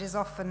languages,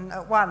 often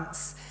at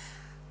once.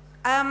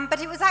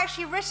 But it was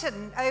actually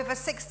written over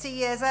 60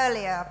 years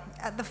earlier,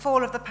 at the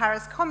fall of the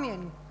Paris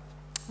Commune,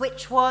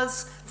 which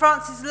was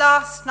France's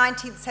last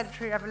 19th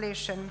century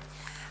revolution.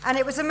 And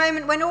it was a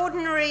moment when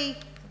ordinary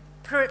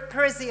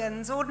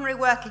Parisians, ordinary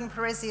working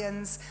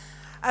Parisians,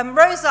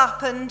 rose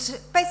up and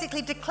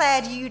basically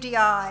declared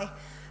UDI.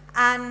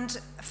 And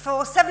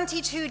for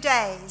 72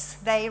 days,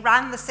 they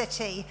ran the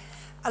city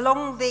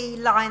along the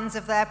lines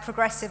of their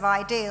progressive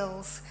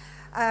ideals.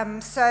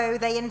 So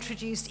they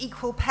introduced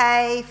equal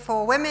pay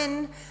for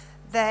women,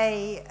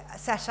 they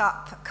set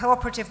up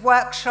cooperative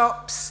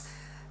workshops,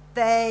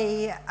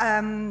 they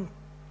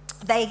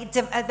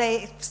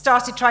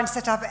started trying to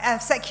set up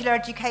secular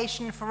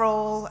education for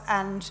all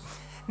and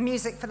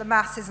music for the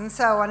masses and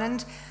so on.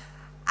 And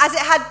as it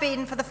had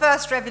been for the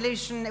first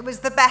revolution, it was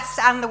the best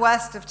and the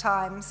worst of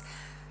times.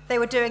 They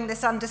were doing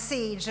this under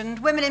siege, and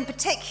women in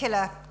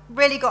particular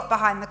really got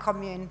behind the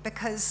Commune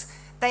because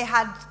they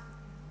had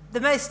the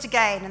most to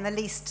gain and the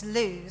least to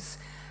lose.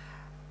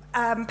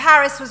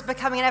 Paris was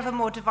becoming an ever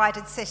more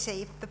divided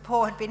city. The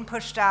poor had been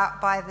pushed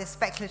out by the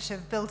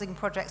speculative building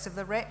projects of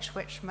the rich,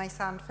 which may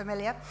sound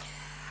familiar.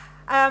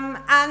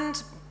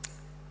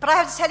 But I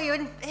have to tell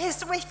you,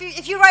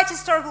 if you write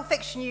historical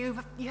fiction,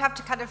 you have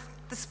to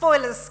the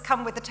spoilers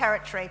come with the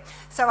territory.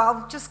 So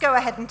I'll just go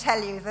ahead and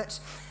tell you that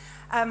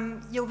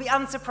you'll be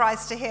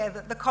unsurprised to hear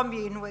that the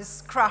Commune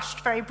was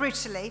crushed very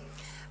brutally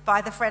by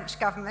the French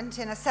government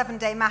in a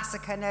 7-day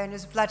massacre known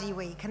as Bloody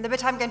Week. And the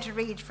bit I'm going to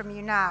read from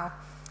you now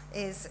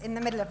is in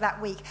the middle of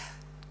that week.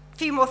 A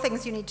few more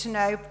things you need to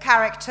know.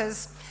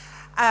 Characters.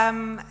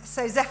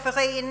 So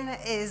Zéphirine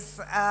is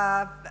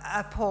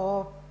a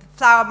poor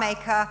flower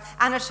maker.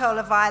 Anatole,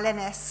 a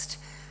violinist.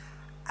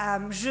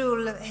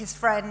 Jules, his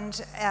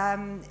friend,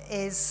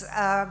 is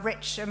a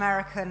rich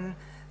American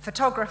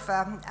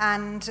photographer,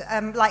 and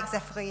like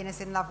Zéphirine, is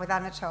in love with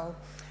Anatole.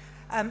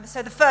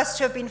 So the first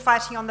two have been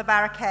fighting on the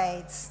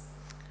barricades,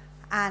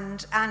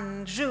 and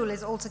Jules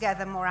is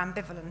altogether more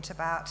ambivalent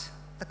about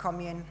the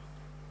Commune.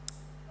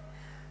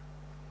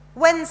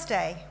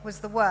 Wednesday was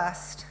the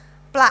worst.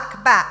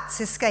 Black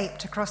bats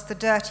escaped across the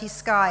dirty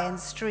sky and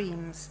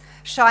streams,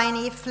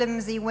 shiny,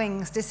 flimsy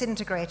wings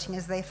disintegrating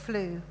as they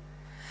flew.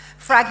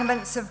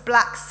 Fragments of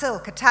black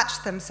silk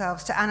attached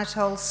themselves to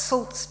Anatole's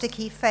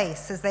salt-sticky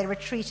face as they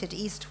retreated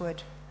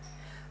eastward.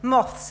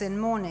 Moths in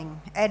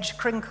mourning, edge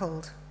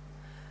crinkled.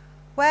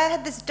 Where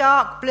had this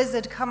dark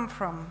blizzard come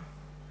from?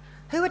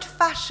 Who had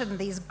fashioned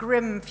these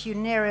grim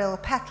funereal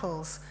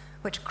petals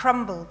which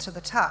crumbled to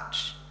the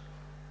touch?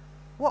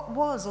 What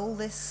was all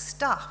this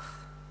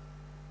stuff?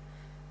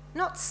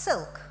 Not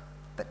silk,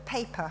 but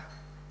paper.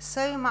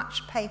 So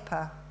much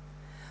paper.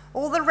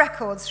 All the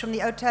records from the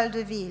Hôtel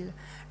de Ville,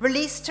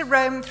 released to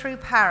roam through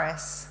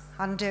Paris,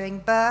 undoing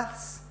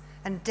births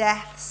and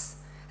deaths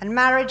and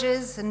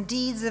marriages and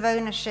deeds of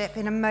ownership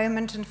in a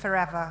moment and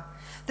forever.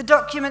 The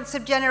documents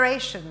of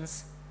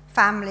generations,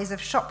 families of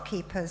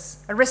shopkeepers,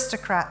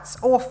 aristocrats,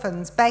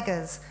 orphans,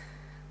 beggars,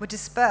 were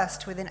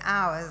dispersed within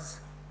hours.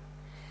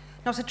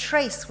 Not a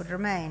trace would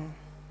remain.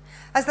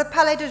 As the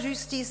Palais de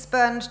Justice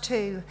burned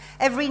too,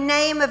 every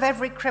name of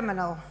every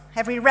criminal,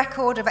 every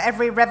record of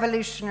every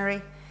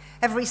revolutionary,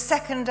 every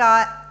Second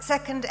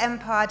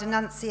Empire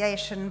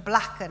denunciation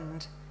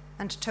blackened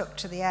and took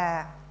to the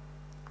air.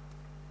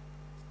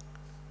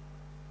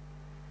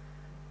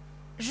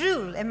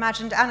 Jules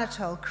imagined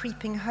Anatole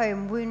creeping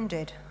home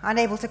wounded,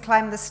 unable to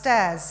climb the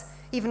stairs,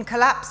 even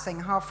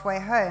collapsing halfway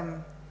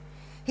home.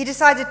 He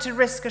decided to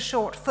risk a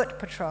short foot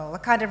patrol, a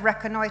kind of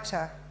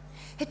reconnoitre.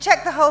 He'd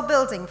check the whole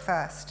building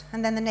first,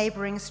 and then the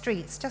neighbouring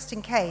streets, just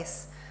in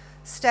case,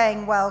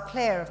 staying well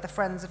clear of the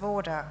Friends of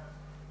Order.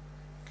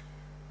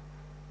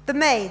 The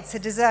maids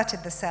had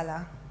deserted the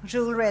cellar.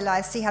 Jules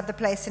realised he had the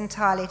place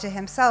entirely to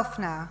himself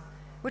now,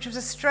 which was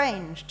a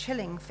strange,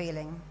 chilling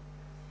feeling.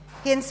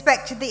 He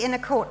inspected the inner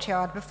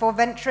courtyard before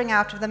venturing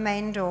out of the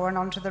main door and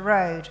onto the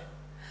road.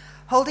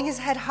 Holding his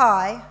head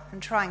high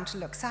and trying to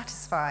look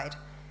satisfied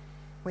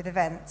with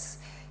events,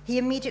 he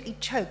immediately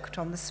choked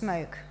on the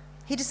smoke.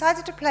 He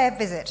decided to pay a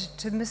visit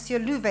to Monsieur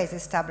Louvet's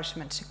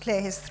establishment to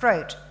clear his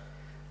throat,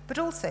 but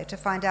also to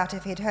find out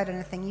if he had heard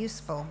anything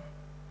useful.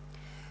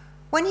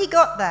 When he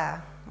got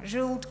there,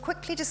 Jules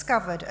quickly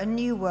discovered a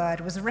new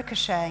word was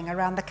ricocheting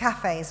around the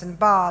cafes and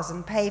bars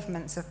and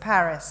pavements of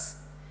Paris.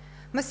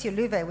 Monsieur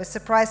Louvet was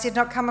surprised he had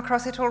not come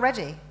across it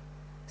already.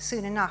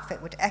 Soon enough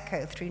it would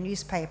echo through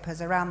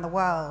newspapers around the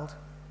world.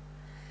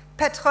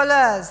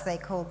 Pétroleuses, they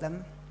called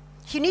them.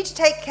 You need to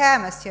take care,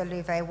 Monsieur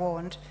Louvet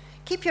warned.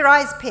 Keep your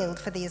eyes peeled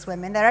for these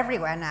women. They're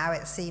everywhere now,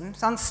 it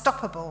seems.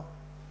 Unstoppable.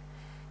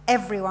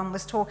 Everyone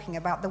was talking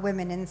about the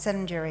women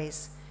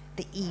incendiaries.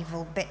 The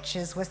evil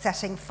bitches were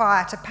setting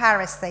fire to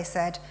Paris, they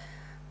said,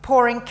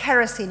 pouring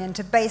kerosene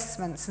into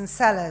basements and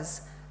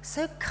cellars.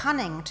 So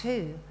cunning,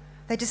 too.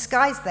 They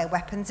disguised their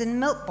weapons in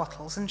milk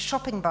bottles and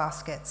shopping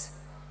baskets.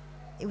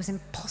 It was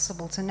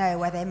impossible to know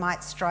where they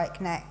might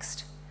strike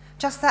next.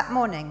 Just that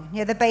morning,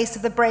 near the base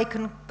of the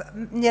broken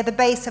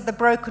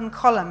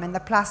column in the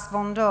Place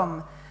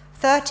Vendôme,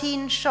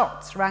 13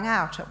 shots rang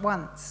out at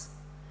once.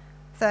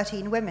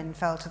 13 women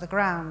fell to the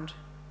ground.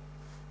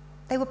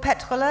 They were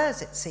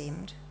pétroleuses, it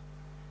seemed.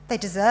 They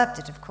deserved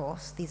it, of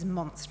course, these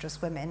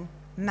monstrous women,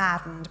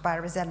 maddened by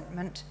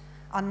resentment,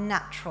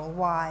 unnatural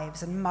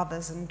wives and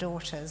mothers and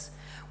daughters,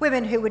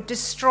 women who would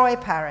destroy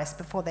Paris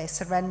before they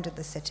surrendered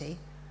the city.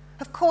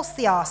 Of course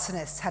the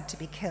arsonists had to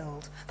be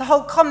killed. The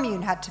whole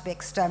commune had to be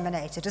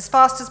exterminated as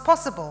fast as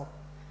possible.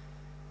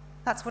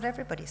 That's what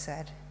everybody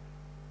said.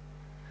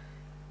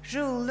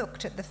 Jules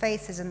looked at the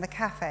faces in the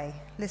cafe,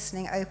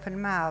 listening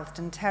open-mouthed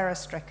and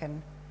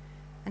terror-stricken,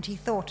 and he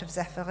thought of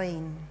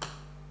Zéphirine.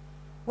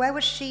 Where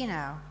was she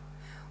now?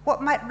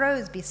 What might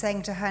Rose be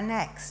saying to her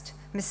next?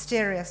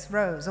 Mysterious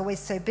Rose, always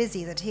so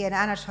busy that he and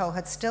Anatole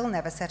had still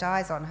never set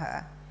eyes on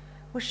her.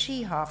 Was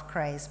she half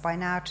crazed by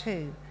now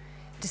too,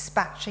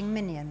 dispatching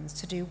minions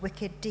to do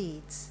wicked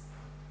deeds?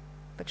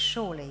 But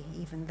surely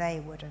even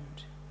they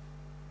wouldn't.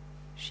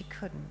 She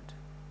couldn't.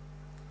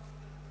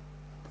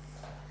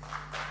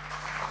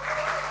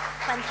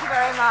 Thank you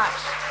very much.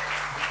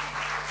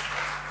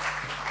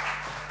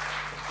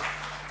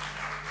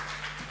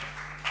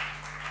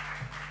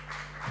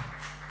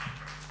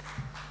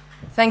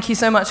 Thank you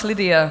so much,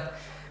 Lydia.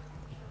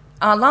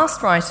 Our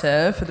last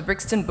writer for the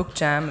Brixton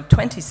BookJam of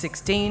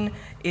 2016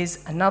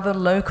 is another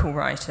local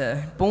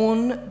writer.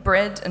 Born,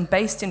 bred and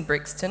based in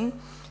Brixton,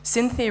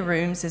 Cynthia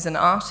Rooms is an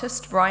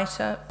artist,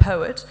 writer,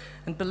 poet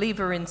and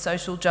believer in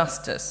social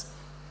justice.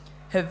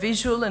 Her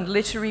visual and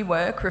literary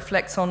work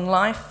reflects on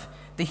life,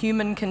 the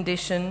human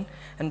condition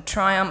and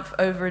triumph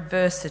over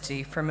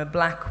adversity from a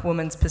black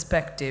woman's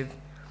perspective.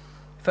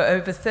 For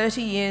over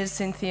 30 years,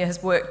 Cynthia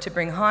has worked to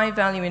bring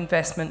high-value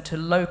investment to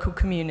local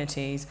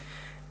communities.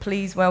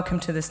 Please welcome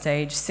to the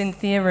stage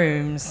Cynthia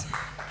Rooms.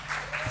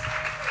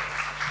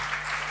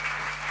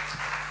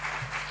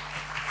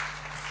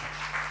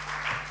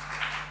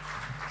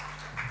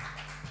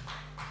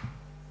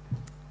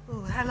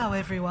 Oh, hello,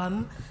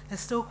 everyone. There's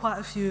still quite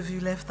a few of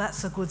you left.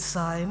 That's a good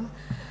sign.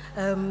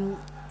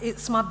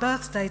 It's my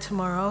birthday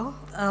tomorrow.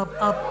 Thank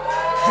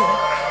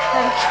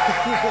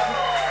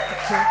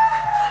you.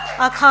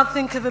 I can't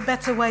think of a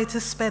better way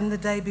to spend the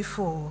day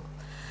before.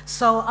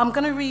 So I'm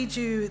going to read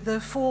you the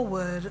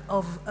foreword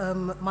of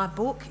my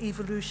book,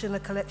 Evolution, a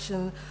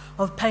collection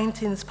of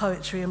paintings,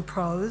 poetry and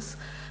prose,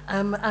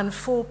 and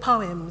 4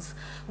 poems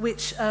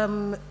which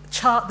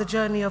chart the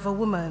journey of a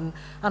woman.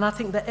 And I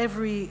think that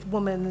every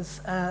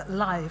woman's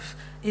life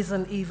is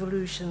an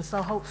evolution.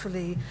 So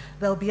hopefully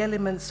there'll be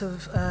elements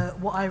of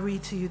what I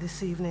read to you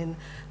this evening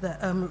that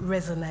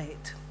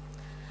resonate.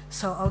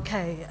 So,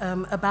 okay,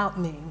 about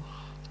me.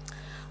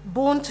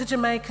 Born to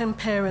Jamaican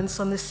parents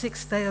on the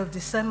 6th day of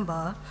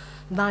December,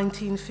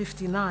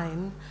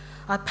 1959,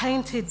 I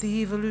painted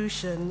the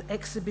Evolution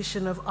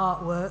exhibition of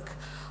artwork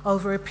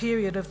over a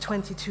period of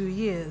 22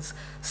 years,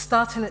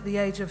 starting at the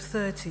age of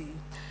 30.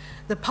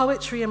 The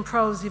poetry and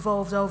prose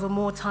evolved over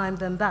more time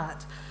than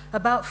that,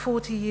 about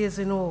 40 years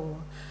in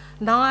all.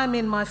 Now I'm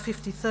in my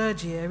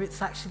 53rd year,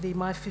 it's actually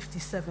my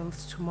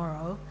 57th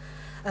tomorrow.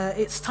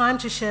 It's time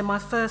to share my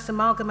first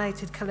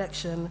amalgamated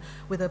collection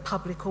with a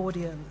public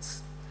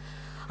audience.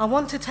 I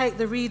want to take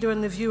the reader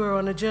and the viewer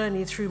on a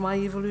journey through my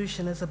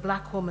evolution as a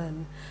black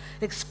woman,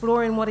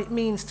 exploring what it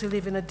means to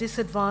live in a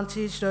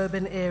disadvantaged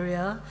urban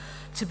area,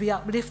 to be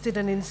uplifted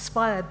and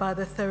inspired by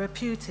the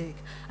therapeutic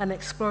and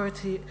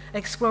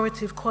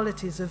explorative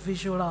qualities of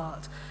visual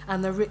art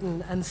and the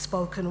written and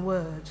spoken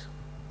word.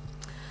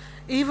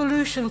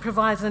 Evolution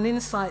provides an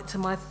insight to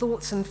my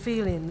thoughts and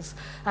feelings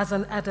as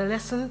an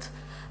adolescent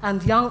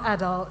and young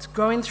adult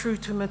growing through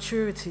to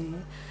maturity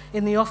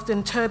in the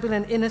often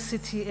turbulent inner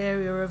city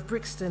area of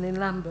Brixton in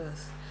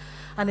Lambeth,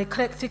 an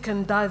eclectic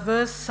and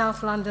diverse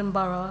South London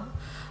borough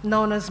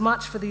known as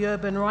much for the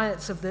urban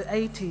riots of the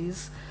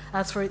 80s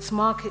as for its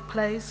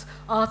marketplace,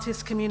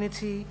 artist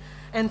community,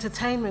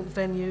 entertainment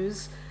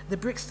venues, the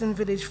Brixton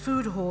Village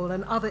Food Hall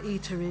and other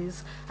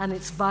eateries, and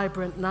its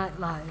vibrant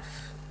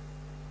nightlife.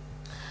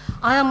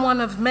 I am one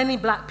of many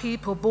black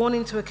people born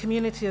into a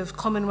community of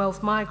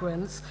Commonwealth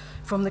migrants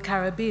from the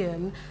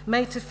Caribbean,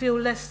 made to feel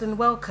less than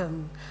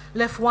welcome,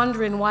 left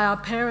wondering why our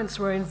parents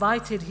were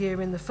invited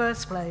here in the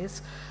first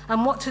place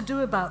and what to do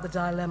about the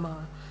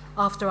dilemma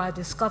after I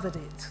discovered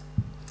it,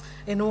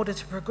 in order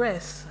to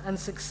progress and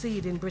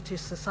succeed in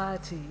British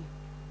society.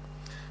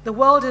 The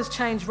world has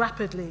changed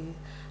rapidly.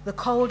 The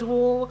Cold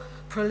War,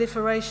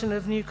 proliferation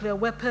of nuclear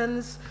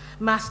weapons,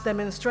 mass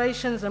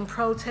demonstrations and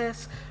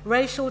protests,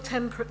 racial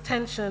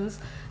tensions,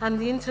 and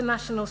the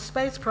International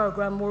Space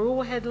Program were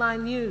all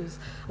headline news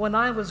when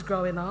I was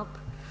growing up.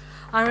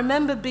 I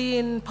remember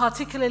being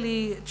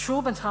particularly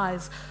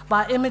traumatized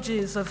by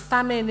images of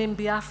famine in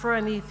Biafra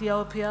and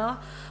Ethiopia,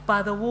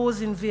 by the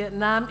wars in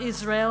Vietnam,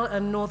 Israel,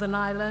 and Northern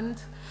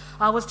Ireland.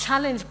 I was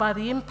challenged by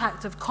the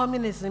impact of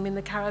communism in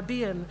the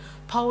Caribbean,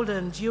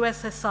 Poland,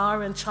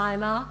 USSR, and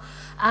China,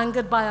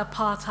 angered by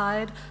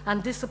apartheid,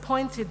 and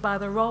disappointed by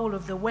the role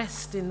of the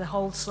West in the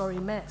whole sorry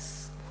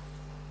mess.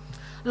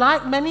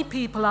 Like many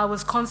people, I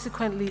was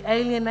consequently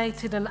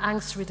alienated and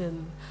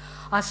angst-ridden.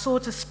 I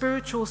sought a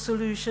spiritual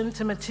solution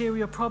to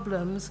material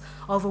problems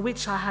over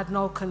which I had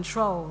no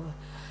control.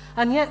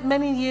 And yet,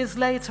 many years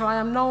later, I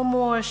am no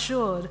more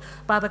assured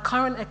by the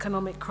current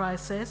economic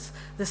crisis,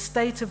 the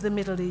state of the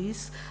Middle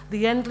East,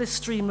 the endless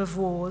stream of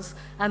wars,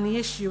 and the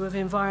issue of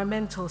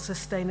environmental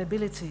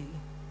sustainability.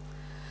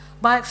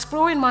 By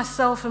exploring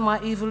myself and my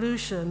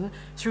evolution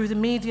through the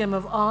medium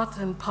of art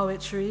and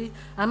poetry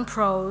and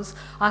prose,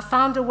 I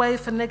found a way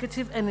for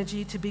negative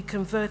energy to be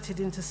converted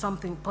into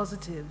something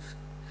positive.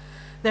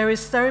 There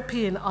is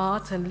therapy in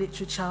art and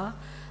literature,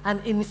 an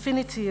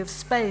infinity of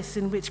space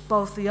in which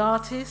both the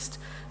artist,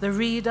 the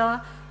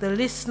reader, the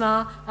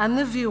listener, and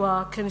the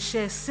viewer can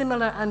share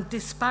similar and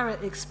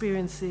disparate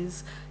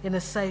experiences in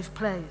a safe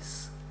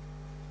place.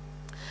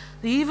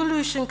 The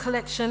Evolution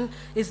collection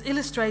is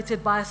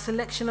illustrated by a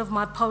selection of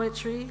my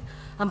poetry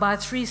and by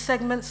 3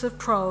 segments of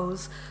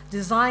prose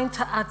designed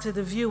to add to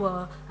the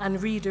viewer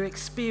and reader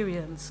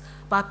experience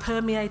by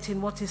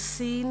permeating what is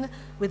seen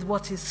with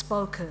what is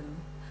spoken.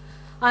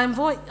 I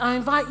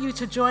invite you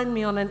to join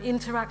me on an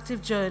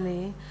interactive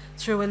journey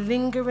through a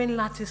lingering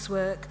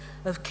latticework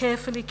of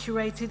carefully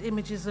curated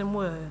images and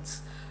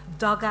words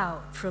dug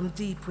out from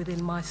deep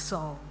within my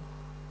soul.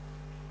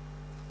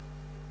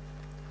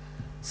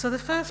 So the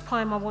first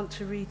poem I want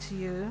to read to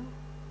you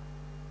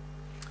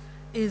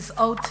is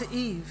Ode to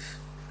Eve.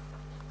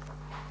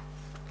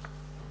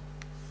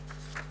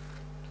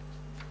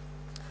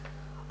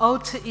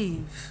 Ode to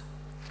Eve.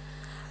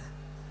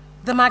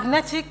 The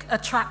magnetic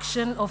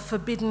attraction of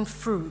forbidden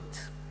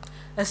fruit,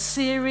 a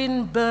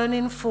searing,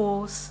 burning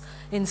force,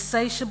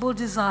 insatiable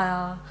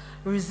desire,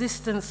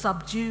 resistance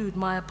subdued,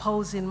 my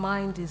opposing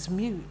mind is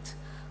mute.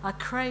 I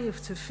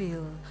crave to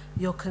feel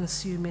your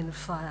consuming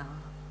fire.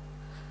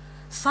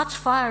 Such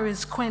fire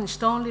is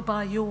quenched only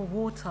by your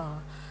water,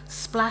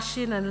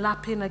 splashing and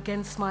lapping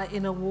against my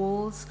inner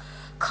walls,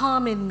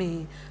 calming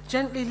me,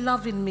 gently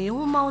loving me,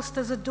 almost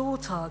as a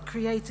daughter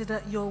created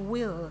at your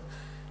will,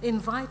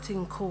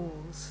 inviting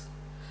calls.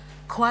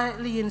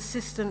 Quietly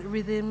insistent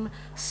rhythm,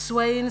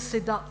 swaying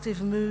seductive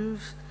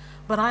move,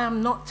 but I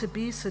am not to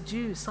be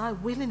seduced. I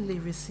willingly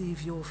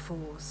receive your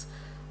force,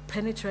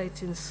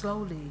 penetrating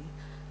slowly.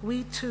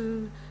 We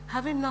two,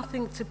 having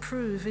nothing to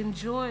prove,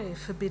 enjoy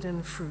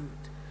forbidden fruit,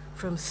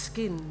 from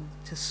skin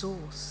to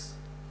source.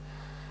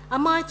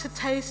 Am I to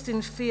taste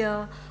in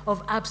fear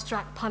of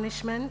abstract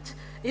punishment?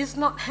 Is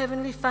not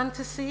heavenly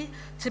fantasy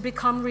to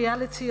become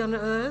reality on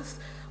earth?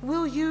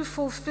 Will you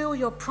fulfill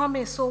your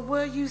promise, or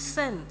were you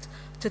sent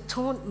to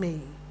taunt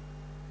me?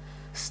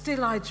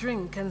 Still I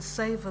drink and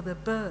savor the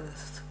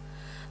birth,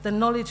 the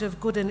knowledge of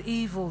good and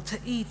evil, to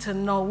eat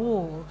and know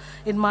all.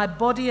 In my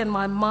body and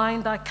my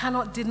mind I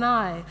cannot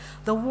deny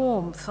the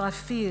warmth I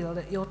feel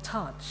at your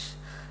touch.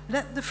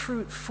 Let the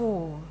fruit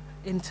fall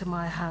into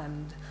my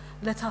hand.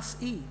 Let us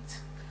eat.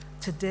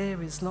 To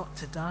dare is not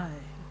to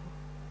die.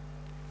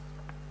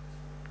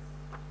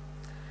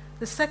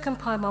 The second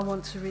poem I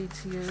want to read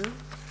to you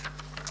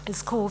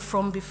is called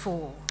From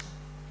Before.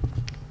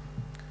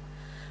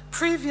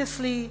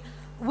 Previously,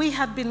 we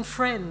had been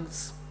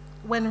friends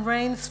when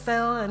rains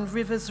fell and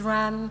rivers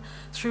ran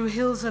through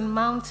hills and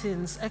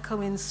mountains,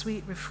 echoing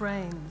sweet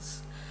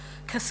refrains.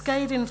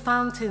 Cascading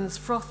fountains,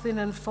 frothing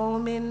and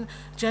foaming,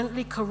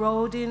 gently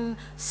corroding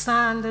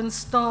sand and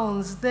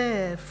stones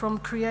there from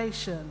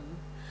creation.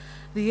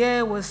 The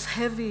air was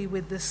heavy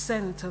with the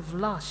scent of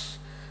lush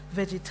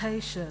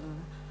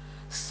vegetation,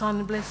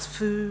 sun-blessed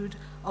food,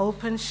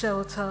 open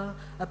shelter,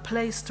 a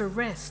place to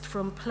rest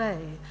from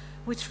play,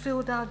 which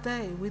filled our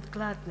day with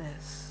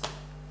gladness.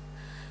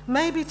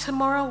 Maybe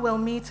tomorrow we'll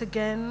meet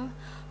again,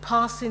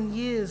 passing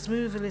years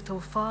move a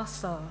little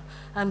faster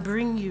and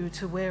bring you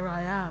to where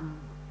I am.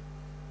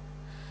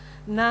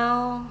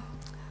 Now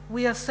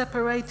we are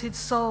separated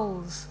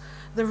souls.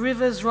 The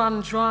rivers run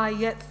dry,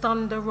 yet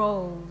thunder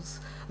rolls.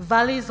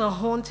 Valleys are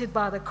haunted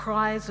by the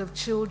cries of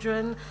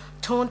children,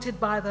 taunted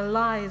by the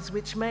lies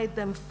which made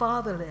them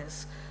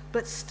fatherless,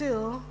 but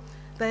still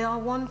they are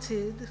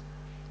wanted.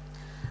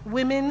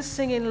 Women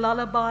singing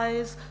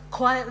lullabies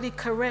quietly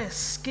caress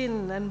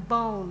skin and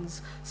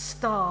bones,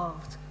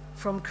 starved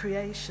from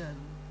creation.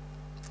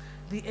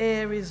 The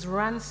air is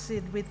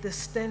rancid with the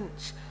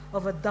stench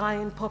of a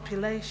dying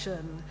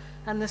population,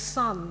 and the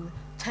sun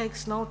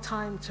takes no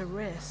time to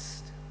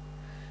rest.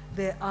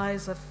 Their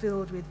eyes are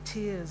filled with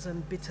tears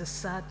and bitter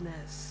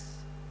sadness.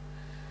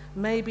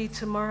 Maybe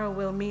tomorrow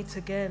we'll meet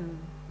again.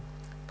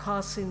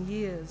 Passing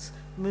years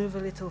move a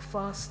little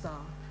faster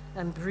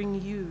and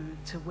bring you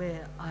to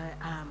where I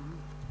am.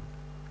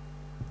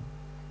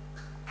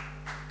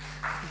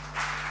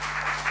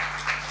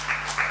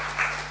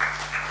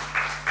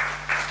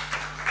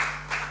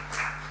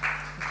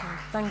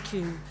 Okay, thank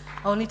you.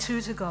 Only 2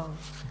 to go.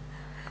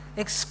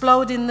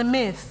 Exploding the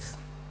myth.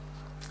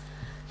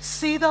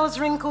 See those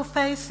wrinkled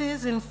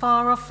faces in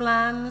far-off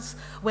lands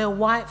where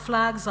white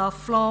flags are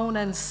flown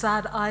and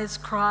sad eyes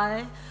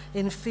cry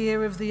in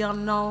fear of the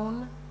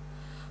unknown?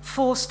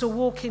 Forced to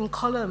walk in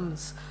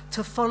columns,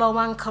 to follow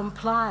and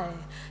comply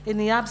in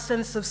the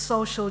absence of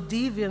social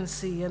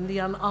deviancy and the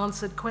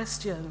unanswered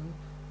question,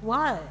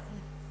 why?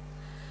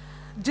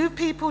 Do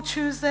people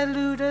choose their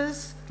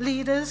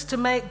leaders to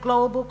make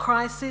global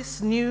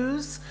crisis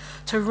news,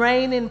 to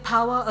reign in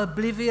power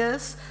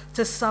oblivious,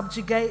 to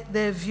subjugate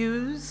their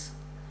views?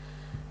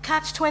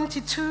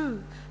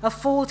 Catch-22, a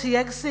faulty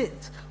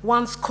exit.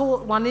 Once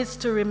caught, one is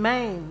to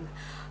remain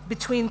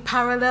between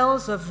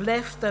parallels of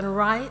left and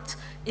right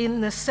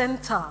in the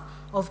center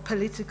of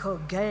political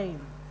gain.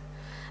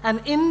 And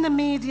in the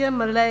media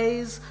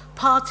malaise,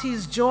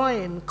 parties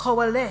join,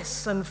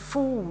 coalesce and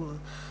fool,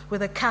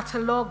 with a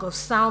catalogue of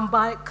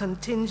soundbite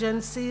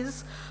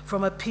contingencies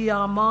from a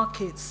PR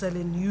market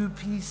selling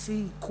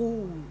UPC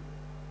cool?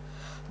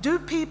 Do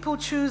people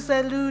choose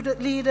their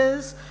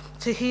leaders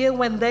to hear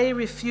when they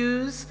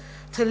refuse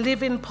to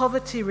live in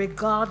poverty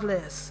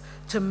regardless,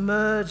 to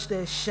merge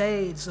their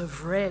shades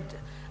of red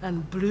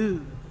and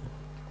blue?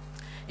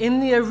 In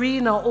the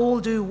arena all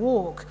do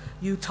walk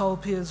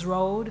Utopia's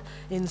road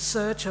in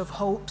search of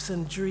hopes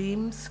and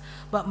dreams,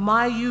 but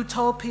my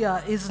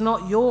utopia is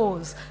not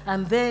yours,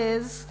 and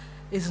theirs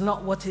is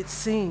not what it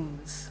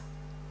seems.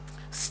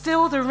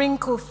 Still the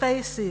wrinkled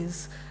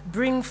faces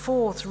bring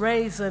forth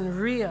rays and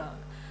rear,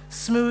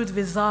 smooth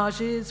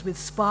visages with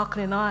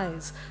sparkling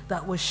eyes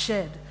that will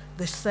shed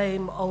the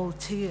same old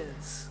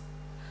tears.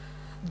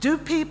 Do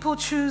people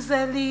choose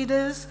their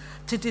leaders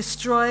to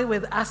destroy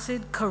with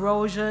acid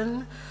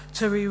corrosion,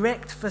 to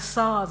erect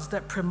facades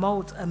that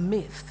promote a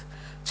myth,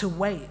 to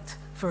wait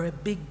for a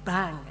Big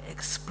Bang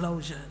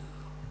explosion?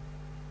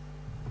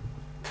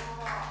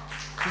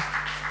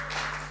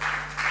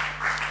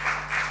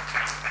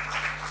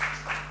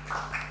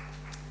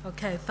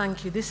 Okay,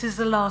 thank you. This is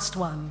the last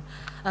one,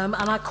 and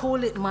I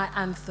call it my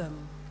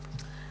anthem.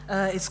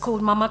 It's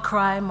called Mama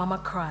Cry, Mama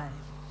Cry.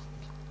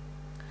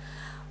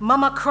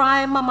 Mama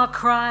cry, mama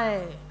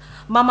cry.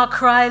 Mama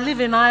cry,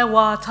 living eye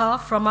water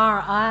from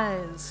our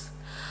eyes.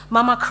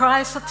 Mama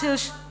cry so till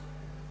she...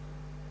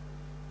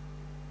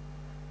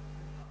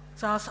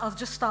 So I'll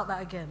just start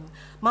that again.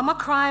 Mama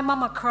cry,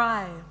 mama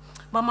cry.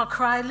 Mama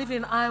cry,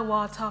 living eye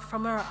water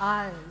from her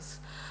eyes.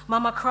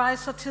 Mama cry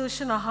so till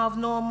she no have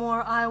no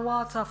more eye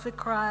water for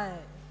cry.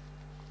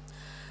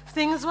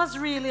 Things was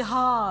really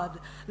hard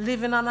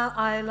living on an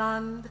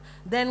island.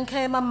 Then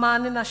came a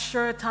man in a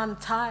shirt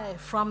and tie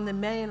from the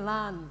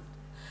mainland,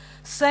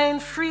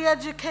 saying free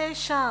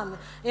education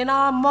in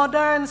our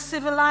modern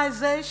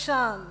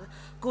civilization,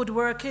 good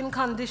working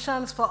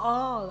conditions for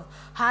all,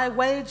 high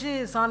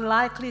wages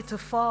unlikely to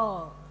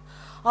fall.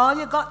 All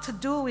you got to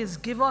do is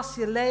give us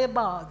your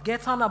labor,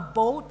 get on a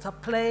boat, a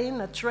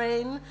plane, a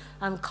train,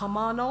 and come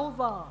on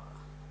over.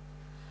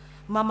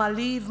 Mama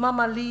leave,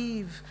 mama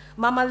leave.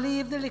 Mama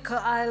leave the little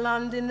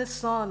island in the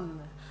sun.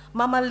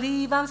 Mama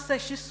leave and say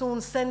she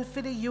soon send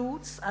for the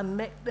youths and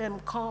make them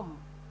come.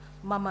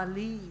 Mama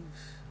leave.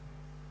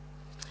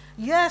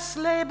 Yes,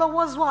 labor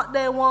was what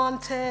they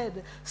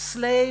wanted,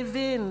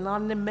 slaving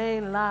on the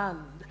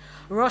mainland,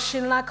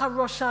 rushing like a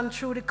Russian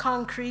through the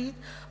concrete.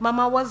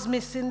 Mama was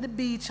missing the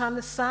beach and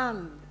the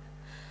sand,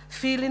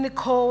 feeling the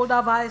cold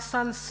of ice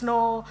and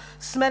snow,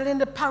 smelling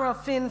the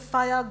paraffin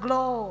fire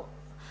glow.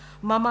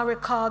 Mama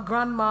recalled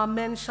grandma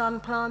mention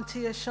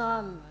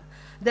plantation.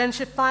 Then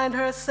she find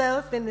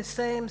herself in the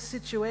same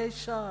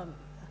situation.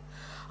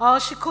 All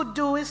she could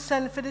do is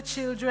send for the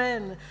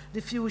children. The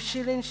few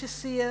shillings she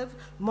saved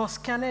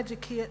must can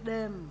educate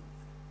them.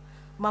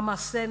 Mama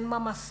send,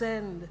 mama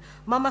send.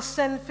 Mama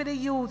send for the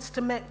youths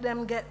to make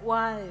them get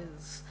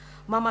wise.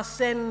 Mama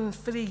send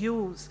for the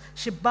youths.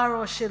 She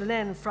borrow, she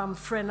lend from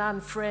friend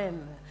and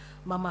friend.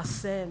 Mama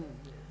send.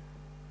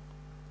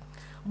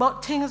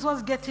 But things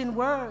was getting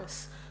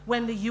worse.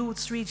 When the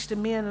youths reached the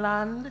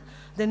mainland,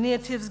 the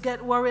natives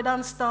get worried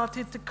and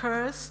started to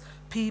curse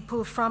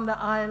people from the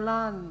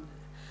island.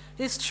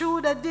 It's true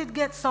they did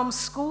get some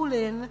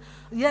schooling,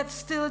 yet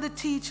still the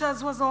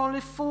teachers was only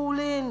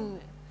fooling,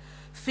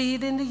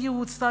 feeding the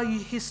youths a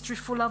history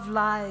full of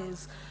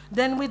lies.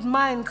 Then with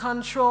mind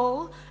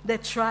control, they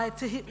tried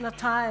to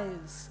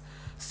hypnotize.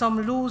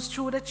 Some lose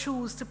through they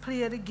choose to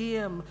play the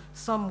game.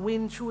 Some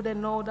win through they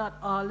know that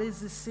all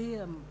is the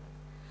same.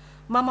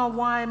 Mama,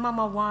 why,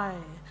 mama, why?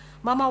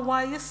 Mama,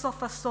 why you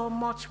suffer so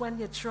much when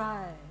you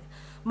try?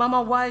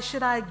 Mama, why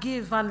should I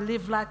give and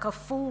live like a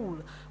fool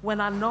when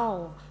I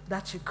know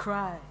that you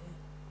cry?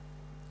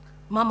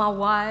 Mama,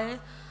 why?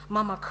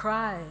 Mama,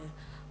 cry.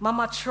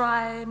 Mama,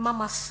 try.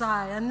 Mama,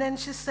 sigh. And then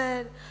she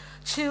said,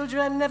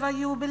 children, never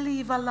you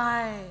believe a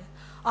lie.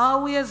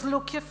 Always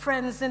look your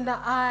friends in the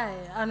eye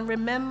and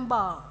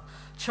remember.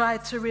 Try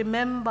to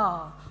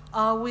remember.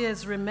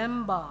 Always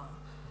remember.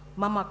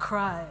 Mama,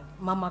 cry.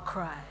 Mama,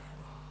 cry.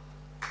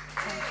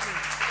 Thank you.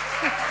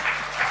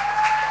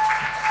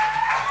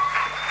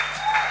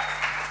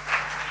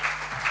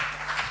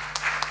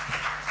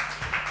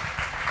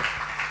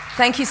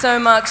 Thank you so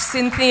much,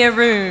 Cynthia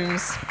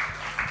Rooms.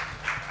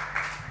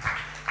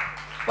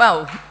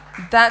 Well,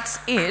 that's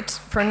it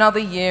for another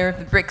year of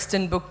the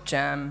Brixton Book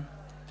Jam.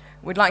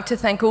 We'd like to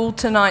thank all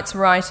tonight's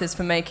writers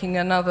for making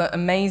another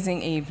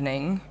amazing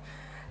evening.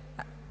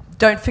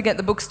 Don't forget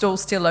the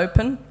bookstall's still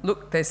open.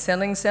 Look, they're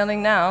selling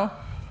now.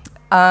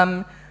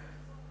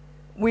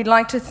 We'd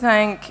like to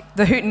thank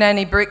the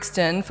Hootenanny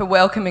Brixton for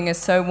welcoming us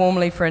so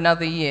warmly for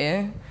another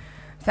year.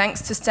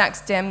 Thanks to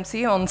Stax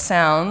Dempsey on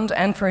sound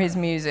and for his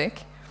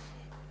music.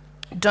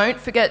 Don't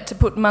forget to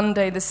put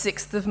Monday the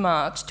 6th of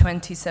March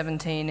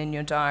 2017 in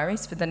your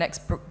diaries for the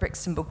next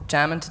Brixton Book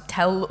Jam and to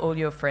tell all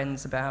your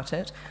friends about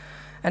it.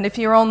 And if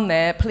you're on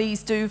there,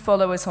 please do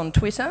follow us on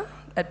Twitter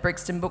at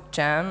Brixton Book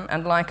Jam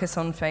and like us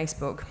on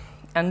Facebook.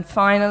 And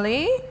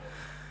finally,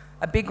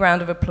 A big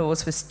round of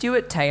applause for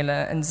Stuart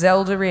Taylor and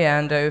Zelda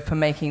Rhiando for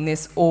making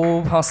this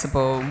all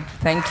possible.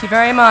 Thank you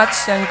very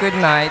much and good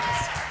night.